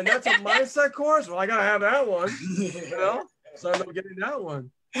 Oh, and that's a mindset course. Well, I gotta have that one. You know, so I ended up getting that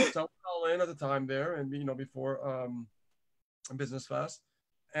one. So I went all in at the time there, and you know, before business class,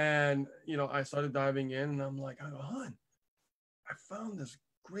 and you know, I started diving in, and I'm like, I go, hon, I found this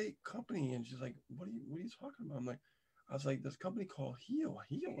great company, and she's like, what are you talking about? I was like, this company called Heal.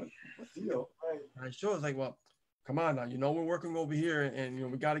 What's Heal? Right. And I showed, I was like, well, come on now, you know, we're working over here, and you know,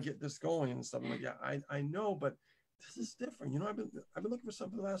 we got to get this going and stuff. I'm like, yeah, I know, but this is different. You know, I've been looking for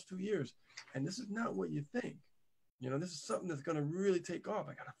something for the last 2 years, and this is not what you think. You know, this is something that's going to really take off.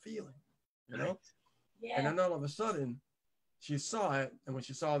 I got a feeling, you know? Yeah. And then all of a sudden, she saw it. And when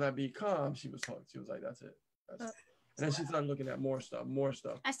she saw that Be Calm, she was hooked. She was like, that's it. And then she started looking at more stuff.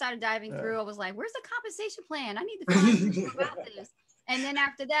 I started diving through. I was like, where's the compensation plan? I need to find more about this. And then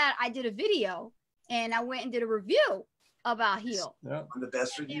after that, I did a video, and I went and did a review. about Heal. Yeah. One of the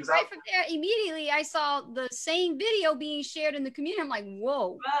best And reviews right out from there, immediately I saw the same video being shared in the community. I'm like,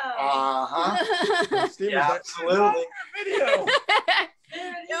 whoa. Uh-huh. Steve Yeah, was like, absolutely. video.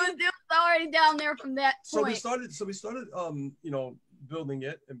 It was already down there from that point. So we started you know, building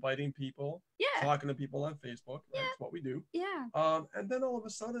it, inviting people, Yeah. talking to people on Facebook. Right? That's what we do. Yeah. And then all of a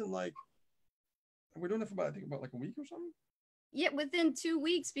sudden, like, we're doing it for about, I think about like a week or something. Yeah, within 2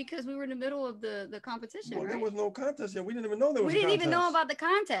 weeks, because we were in the middle of the competition. Well, right? there was no contest yet. We didn't even know there was. We didn't a even know contest. about the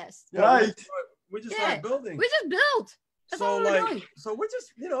contest. Yeah, Right. We just Yeah. started building. We just built. That's all So we were like, doing. so we're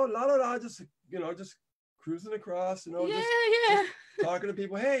just, you know, la la la, just, you know, just cruising across, you know, Yeah, just yeah. talking to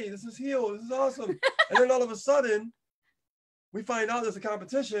people. Hey, this is Heal. This is awesome. And then all of a sudden, we find out there's a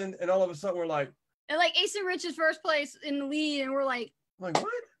competition, and all of a sudden we're like, And like Ace and Rich is first place in the lead, and we're like, what? what are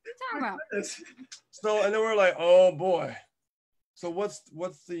you talking about? So, and then we're like, oh boy. So what's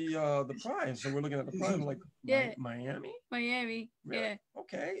the prize? So we're looking at the prize. We're like, Yeah. Miami? Miami. Really? Yeah.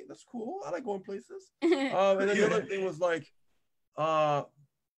 Okay, that's cool. I like going places. And then the other thing was like, oh,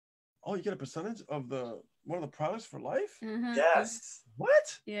 you get a percentage of one of the products for life? Mhm. Yes.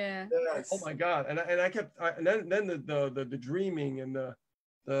 What? Yeah. Yes. Oh my God! And I kept, and then the dreaming and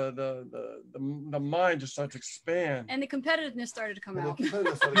the mind just starts to expand. And the competitiveness started to come And the out.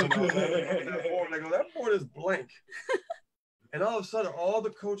 competitiveness started to come out. That board, I go, that board is blank. And all of a sudden, all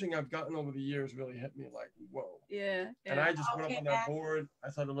the coaching I've gotten over the years really hit me like, whoa. Yeah. And I just went up on that board. I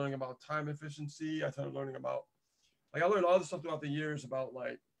started learning about time efficiency. I started learning about, like, I learned all this stuff throughout the years about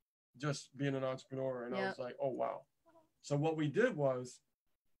like just being an entrepreneur. And I was like, oh, wow. So what we did was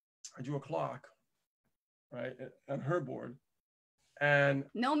I drew a clock, right, on her board. And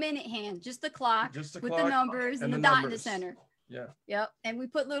no minute hand, just the clock, with the numbers and the dot in the center. Yeah. Yep. And we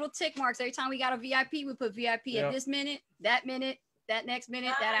put little tick marks every time we got a VIP. We put VIP at this minute, that next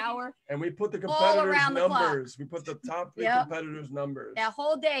minute, that hour. And we put the competitors' around the numbers. We put the top 3 competitors' numbers. That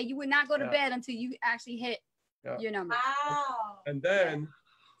whole day, you would not go to bed until you actually hit your number. Wow. And then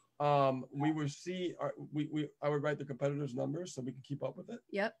we would see, I would write the competitors' numbers so we could keep up with it.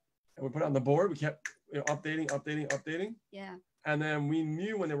 Yep. And we put it on the board. We kept updating. Yeah. And then we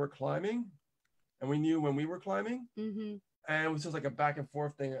knew when they were climbing, and we knew when we were climbing. Mm-hmm. And it was just like a back and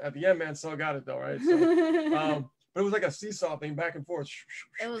forth thing. At the end, man, still got it though, right? So, but it was like a seesaw thing, back and forth.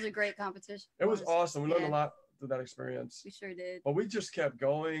 It was a great competition. It was awesome. We learned a lot through that experience. We sure did. But we just kept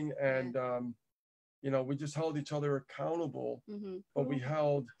going, and you know, we just held each other accountable. Mm-hmm. But we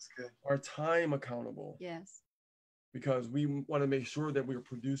held our time accountable. Yes. Because we want to make sure that we were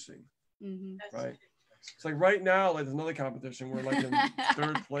producing. Mm-hmm. Right. It's like right now, like there's another competition. We're like in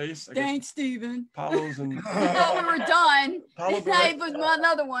 3rd place. Thanks, Steven. Paulo's and we thought we were done. Paulo It was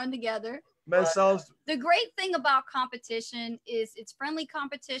another one together. The great thing about competition is it's friendly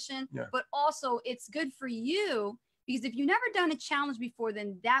competition, but also it's good for you, because if you've never done a challenge before,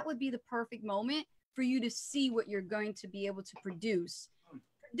 then that would be the perfect moment for you to see what you're going to be able to produce.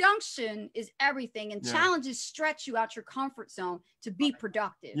 Production is everything, and challenges stretch you out your comfort zone to be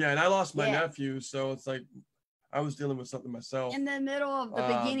productive. Yeah, and I lost my nephew, so it's like I was dealing with something myself in the middle of the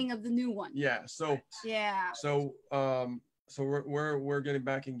beginning of the new one. Yeah, so we're getting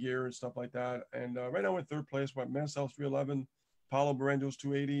back in gear and stuff like that. And right now we're in 3rd place. We're at Mansell's 311, Paulo Barando's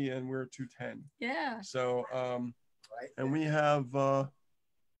 280, and we're 210. Yeah. So and we have the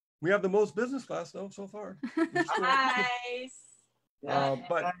most business class though so far. Nice.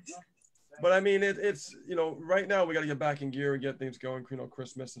 But I mean, it's, you know, right now we got to get back in gear and get things going, you know,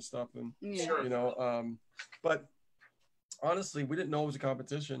 Christmas and stuff. And, you know, but honestly, we didn't know it was a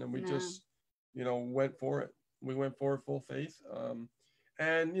competition, and we just, you know, went for it. We went for it full faith.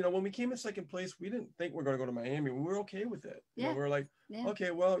 And, you know, when we came in 2nd place, we didn't think we were going to go to Miami. We were okay with it. You know, we were like, okay,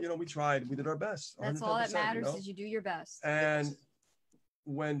 well, you know, we tried. We did our best. That's all that matters, is you do your best. And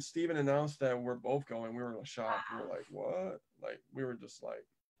when Steven announced that we're both going, we were shocked. We were like, what? Like, we were just like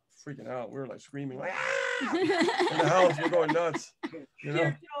freaking out. We were like screaming, like, ah! In the house. We're going nuts. You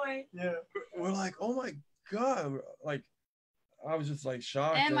know? Yeah. We're like, oh my God. Like, I was just like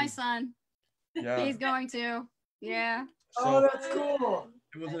shocked. And my son. Yeah. He's going to. Yeah. So, that's cool.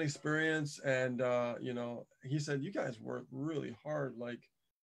 It was an experience. And, you know, he said, you guys worked really hard. Like,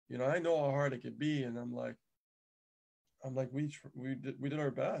 you know, I know how hard it could be. And I'm like, we did our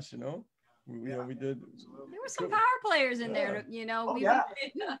best, you know. We did. There were some power players in there, you know. We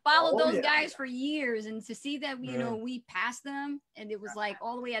followed those guys for years, and to see that, you know, we passed them, and it was like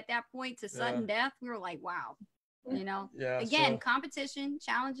all the way at that point to sudden death. We were like, wow, you know. Again, competition,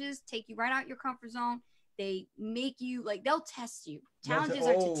 challenges take you right out your comfort zone. They make you, like, they'll test you. Challenges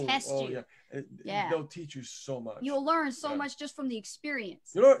are to test you. They'll teach you so much. You'll learn so much just from the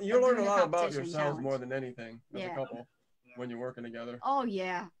experience. You'll learn a lot about yourselves more than anything as a couple. when you're working together. Oh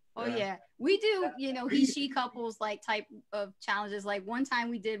yeah. Oh yeah. We do, he, she couples like type of challenges. Like one time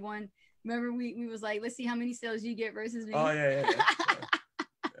we did one. Remember we was like, let's see how many sales you get versus me. Oh yeah.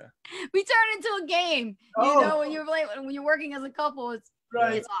 We turned into a game. When you're like when you're working as a couple, it's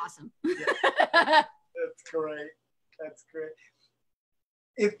awesome. That's great. That's great.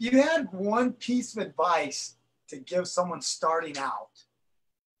 If you had one piece of advice to give someone starting out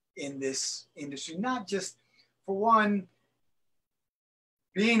in this industry, not just for one,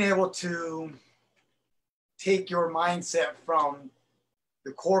 being able to take your mindset from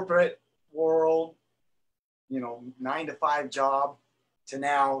the corporate world, 9-to-5 job, to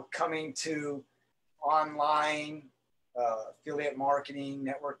now coming to online affiliate marketing,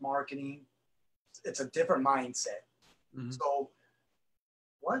 network marketing. It's a different mindset. Mm-hmm. So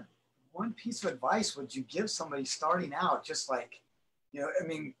what one piece of advice would you give somebody starting out? Just like,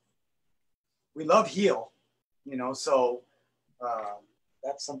 we love heal, so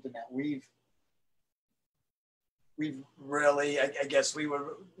that's something that we've really, I guess we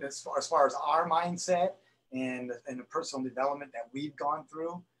were, as far as our mindset and the personal development that we've gone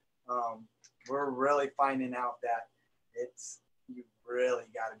through, we're really finding out that you really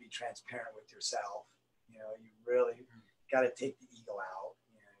got to be transparent with yourself. You really got to take the ego out.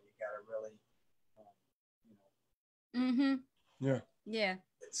 You got to really, Yeah. Yeah.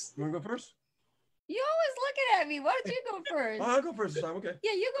 You want to go first? You always looking at me. Why don't you go first? I'll go first this time. Okay.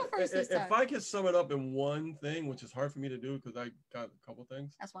 Yeah, you go first this time. If I could sum it up in one thing, which is hard for me to do because I got a couple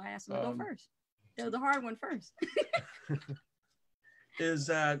things. That's why I asked him to go first. The hard one first. Is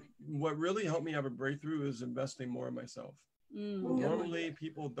that what really helped me have a breakthrough is investing more in myself. Normally,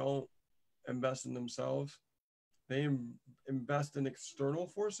 people don't invest in themselves. They invest in external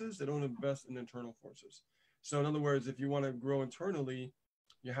forces. They don't invest in internal forces. So in other words, if you want to grow internally,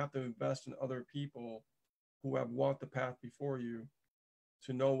 you have to invest in other people who have walked the path before you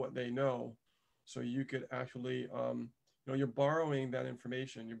to know what they know. So you could actually, you're borrowing that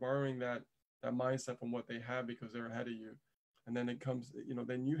information. You're borrowing that mindset from what they have because they're ahead of you. And then it comes,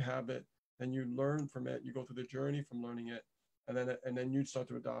 then you have it, then you learn from it. You go through the journey from learning it, and then you start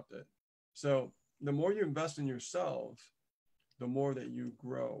to adopt it. So the more you invest in yourself, the more that you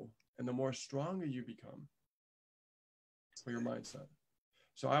grow and the more stronger you become for your mindset.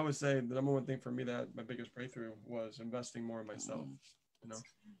 So I would say the number one thing for me that my biggest breakthrough was investing more in myself. That's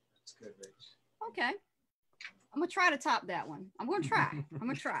good, Rich. Okay. I'm going to try to top that one. I'm going to try. All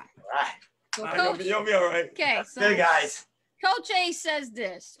right. So Coach, you'll be all right. Okay. So good, guys. Coach A says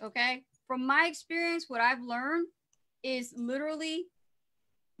this, okay? From my experience, what I've learned is literally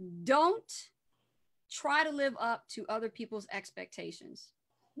don't try to live up to other people's expectations.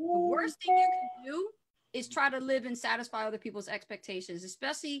 The worst thing you can do is try to live and satisfy other people's expectations,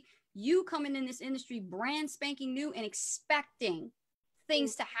 especially you coming in this industry brand spanking new and expecting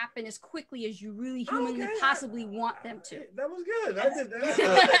things to happen as quickly as you really humanly possibly want them to. That was good. I did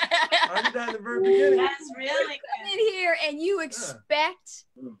that. I did that in the very beginning. That's really good. Come in here and you expect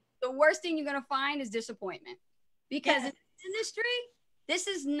the worst thing you're going to find is disappointment. Because in this industry, this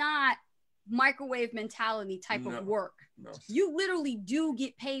is not microwave mentality type of work. No. You literally do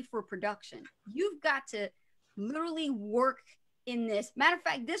get paid for production. You've got to literally work in this. Matter of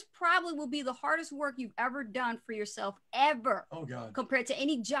fact, this probably will be the hardest work you've ever done for yourself ever. Oh God. Compared to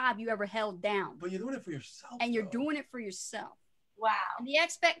any job you ever held down. But you're doing it for yourself. And you're doing it for yourself. Wow. And the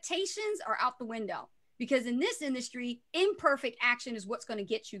expectations are out the window. Because in this industry, imperfect action is what's going to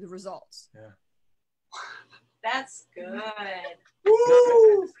get you the results. Yeah. That's good.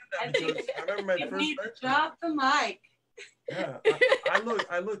 Woo! I remember my first need to drop the mic. Yeah.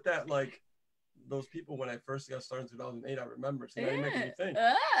 I looked at like those people when I first got started in 2008. I remember. So now you're making me think.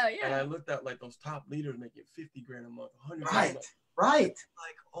 And I looked at like those top leaders making 50 grand a month, 100 grand a month. Right.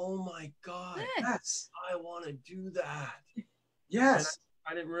 Like, oh my God. Yes. I want to do that. Yes.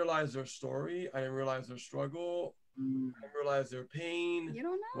 I didn't realize their story. I didn't realize their struggle. I didn't realize their pain. You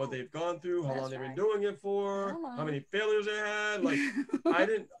don't know what they've gone through, how long they've been doing it for, how many failures they had. Like, I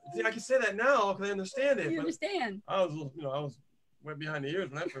didn't see. I can say that now because I understand it. You understand? I was went behind the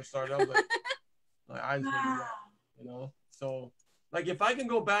ears when I first started. I was like I just didn't do that, So, like, if I can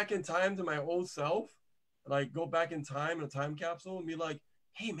go back in time to my old self, like go back in time in a time capsule and be like,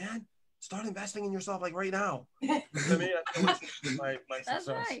 hey man, start investing in yourself like right now. You know what I mean? That's my success. That's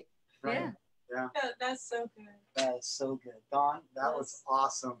right. Yeah. Yeah. That's so good. That is so good. Don, that was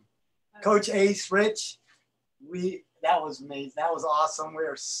awesome. Coach Ace, Rich, that was amazing. That was awesome. We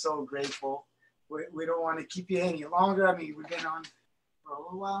are so grateful. We don't want to keep you any longer. I mean, we've been on for a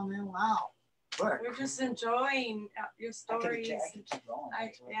little while now. Wow. What? We're just enjoying your stories. I could keep going.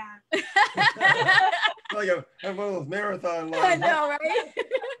 Yeah. Like one of those marathon I lines. know,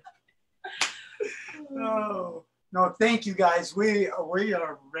 right? No, thank you guys. We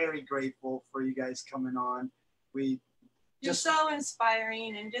are very grateful for you guys coming on. You're so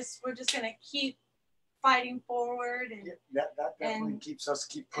inspiring, and we're just gonna keep fighting forward, and that definitely keeps us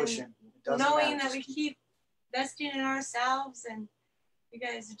pushing. Knowing that we keep investing in ourselves, and you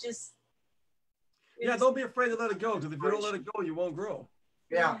guys are just don't be afraid to let it go, because if you don't let it go, you won't grow.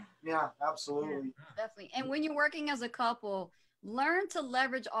 Yeah, absolutely. Yeah, definitely. And when you're working as a couple, learn to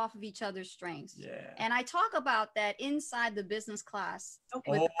leverage off of each other's strengths. Yeah. And I talk about that inside the business class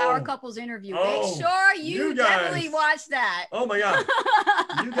with Oh. Power Couples interview. Oh, Make sure you definitely guys. watch that. Oh my God.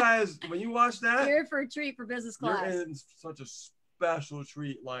 You guys, when you watch that, You're in for a treat for business class. you're in such a special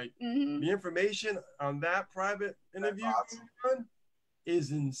treat. Like Mhm. the information on that private interview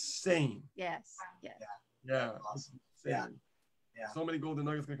is insane. Yes. Yes. Yeah. Awesome. It's insane. Yeah. So many golden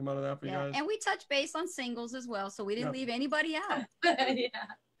nuggets gonna come out of that for you guys. And we touch base on singles as well, so we didn't leave anybody out. Yeah,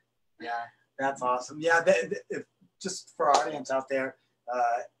 that's awesome. Yeah, just for our audience out there,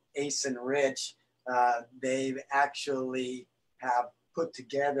 Ace and Rich, they actually have put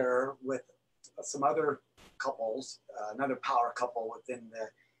together with some other couples, another power couple within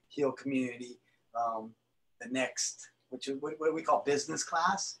the heel community, the next, what do we call business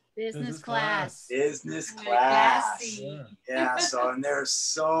class? Business class. Business class. Yeah. So, and there's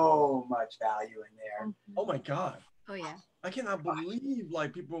so much value in there. Oh my God. Oh yeah. I cannot believe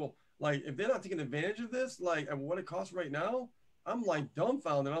like people, like if they're not taking advantage of this, like and what it costs right now, I'm like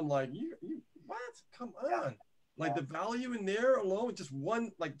dumbfounded. I'm like, you what? Come on. Like the value in there alone, just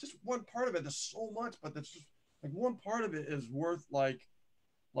one part of it. There's so much, but that's just like one part of it is worth like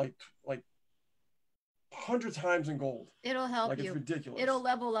 100 times in gold. It'll help like, you. It's ridiculous. It'll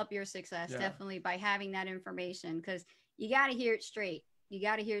level up your success definitely by having that information, because you got to hear it straight. You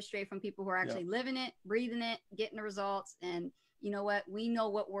got to hear it straight from people who are actually living it, breathing it, getting the results. And you know what? We know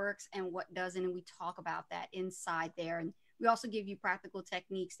what works and what doesn't, and we talk about that inside there. And we also give you practical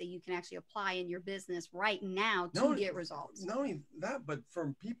techniques that you can actually apply in your business right now to get results. Not only that, but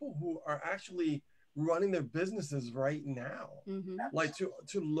from people who are actually running their businesses right now, like to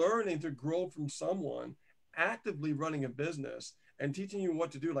learn and to grow from someone actively running a business and teaching you what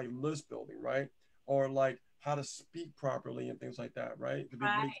to do, like list building, right? Or like how to speak properly and things like that, right? To be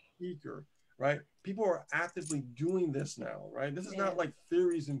a great speaker, right? People are actively doing this now, right? This is not like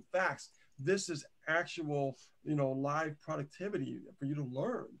theories and facts. This is actual, live productivity for you to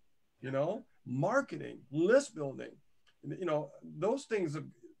learn, marketing, list building, those things have,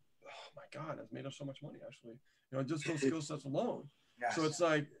 oh my God, that's made us so much money actually, just those skill sets alone. So it's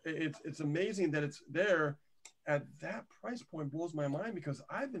like, it's amazing that it's there at that price point. Blows my mind, because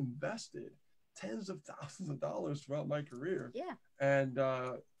I've invested tens of thousands of dollars throughout my career. Yeah. And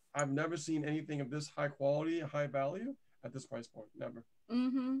I've never seen anything of this high quality, high value at this price point. Never.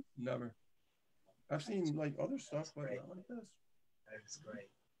 Never. I've seen like other stuff, but not like this. That is great.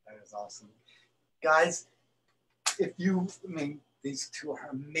 That is awesome. Guys, these two are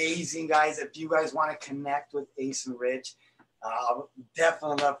amazing guys. If you guys want to connect with Ace and Rich, I'll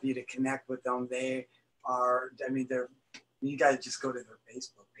definitely love for you to connect with them. They are, you guys just go to their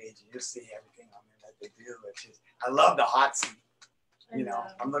Facebook page and you'll see everything on there that they do. I love the hot seat.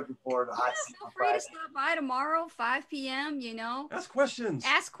 I'm looking forward to hot seat. Feel free to stop by tomorrow, 5 p.m. Ask questions.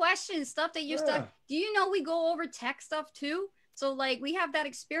 Stuff that you're stuck. Do you know we go over tech stuff too? So like we have that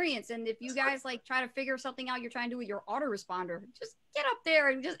experience, and if you guys like try to figure something out, you're trying to do with your autoresponder, just get up there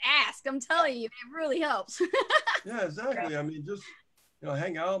and just ask. I'm telling you, it really helps. Yeah, exactly. Just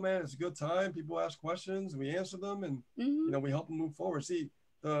hang out, man. It's a good time. People ask questions, we answer them, and we help them move forward. See,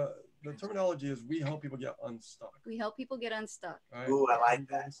 the terminology is we help people get unstuck. We help people get unstuck. Right? Ooh, I like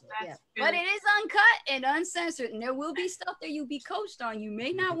that. Yeah. But it is uncut and uncensored, and there will be stuff that you'll be coached on. You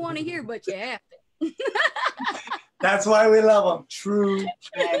may not want to hear, but you have to. That's why we love them. True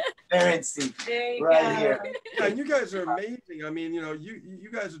transparency right here. Yeah, and you guys are amazing. You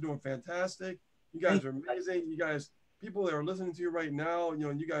guys are doing fantastic. You guys are amazing. You guys, people that are listening to you right now,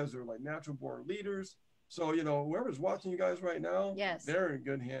 you guys are like natural born leaders. So, whoever's watching you guys right now, they're in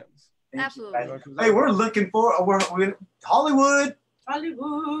good hands. Absolutely. Hey, we're looking for we're Hollywood.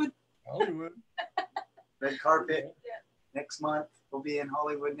 Red carpet next month. We'll be in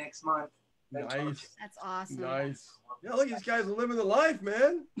Hollywood next month. Nice. That's awesome. Nice. Yeah, look, these guys are living the life,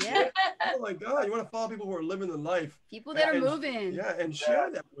 man. Yeah. Oh my God, you want to follow people who are living the life. People that are moving. Yeah, and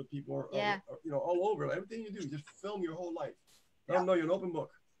share that with people. All over. Everything you do, just film your whole life. Let them know you're an open book.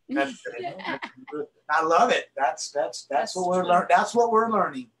 That's good. I love it. That's what we're learning. That's what we're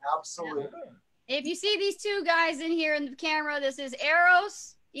learning. Absolutely. If you see these two guys in here in the camera, this is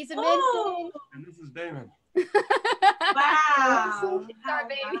Eros. He's a Oh. And this is Damon. Wow. Our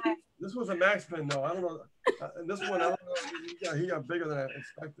baby. This was a max pin, though. I don't know. And this one, I don't know. He got bigger than I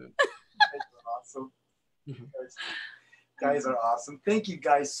expected. Awesome. Guys are awesome. Thank you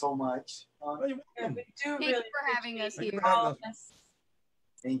guys so much. We do Thank you for having us here.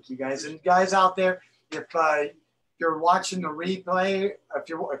 Thank you guys, and guys out there, if you're watching the replay, if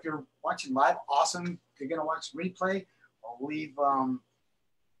you're watching live, awesome. If you're gonna watch replay, I'll leave a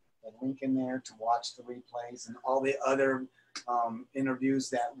link in there to watch the replays and all the other interviews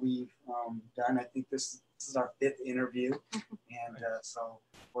that we've done. I think this is our 5th interview, and so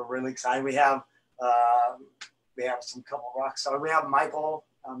we're really excited. We have some couple rock stars. We have Michael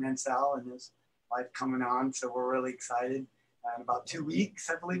Mansell and his wife coming on, so we're really excited. In about 2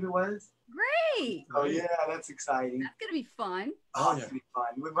 weeks, I believe it was. Great. Oh yeah, that's exciting. That's gonna be fun. Oh, it's gonna be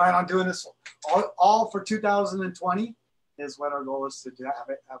fun. We plan on doing this all for 2020. Is what our goal is to do.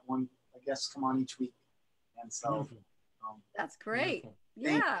 Have one, I guess, come on each week, and so that's great.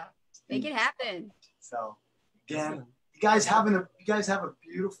 Beautiful. Yeah, make it happen. So again, you guys have a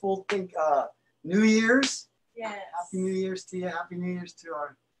beautiful New Year's. Yes. Happy New Year's to you. Happy New Year's to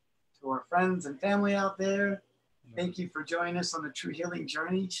our friends and family out there. Thank you for joining us on the True Healing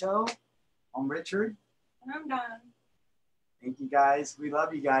Journey show. I'm Richard. And I'm Don. Thank you guys. We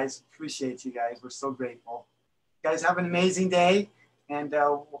love you guys. Appreciate you guys. We're so grateful. You guys have an amazing day, and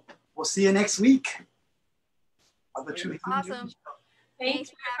we'll see you next week. On the True Healing Journey show.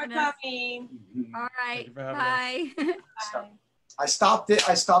 Thanks for coming. Mm-hmm. All right. Bye. Bye. I stopped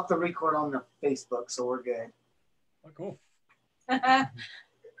the record on the Facebook, so we're good. Oh, cool.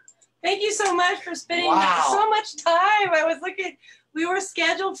 Thank you so much for spending so much time. I was looking, we were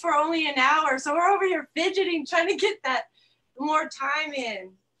scheduled for only an hour, so we're over here fidgeting, trying to get that more time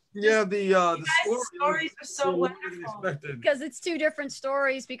in. Yeah, the stories are so wonderful. Because it's 2 different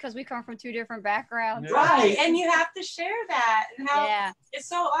stories, because we come from 2 different backgrounds. Yeah. Right, and you have to share that. And how it's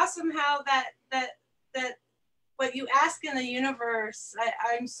so awesome how that what you ask in the universe,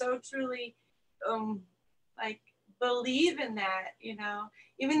 I'm so truly believe in that,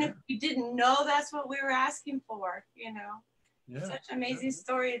 even if we didn't know that's what we were asking for, such an amazing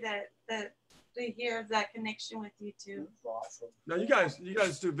story that to hear that connection with you too. That's awesome. Now you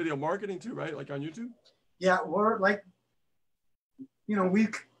guys do video marketing too, right? Like on YouTube? Yeah, we're we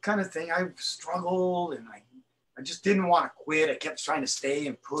kind of thing. I struggled and I just didn't want to quit. I kept trying to stay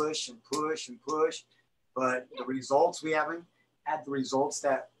and push and push and push. But the results, we haven't had the results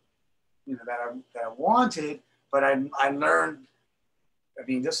that I wanted. But I learned. I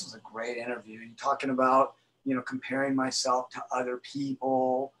mean, this was a great interview. You're talking about comparing myself to other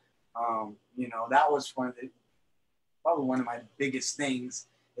people. That was probably one of my biggest things.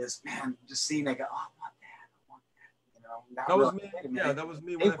 Is just seeing I want that. That was me. Yeah, that was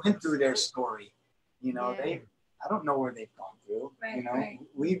me. They went through their story. I don't know where they've gone through. Right,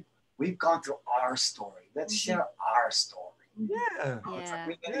 right. We've gone through our story. Let's share our story. Yeah. It's like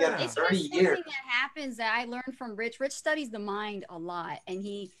we've been together for 30 years. Something that happens that I learned from Rich. Rich studies the mind a lot. And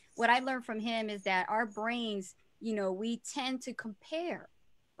what I learned from him is that our brains, we tend to compare,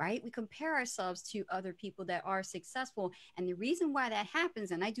 right? We compare ourselves to other people that are successful. And the reason why that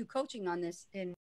happens, and I do coaching on this in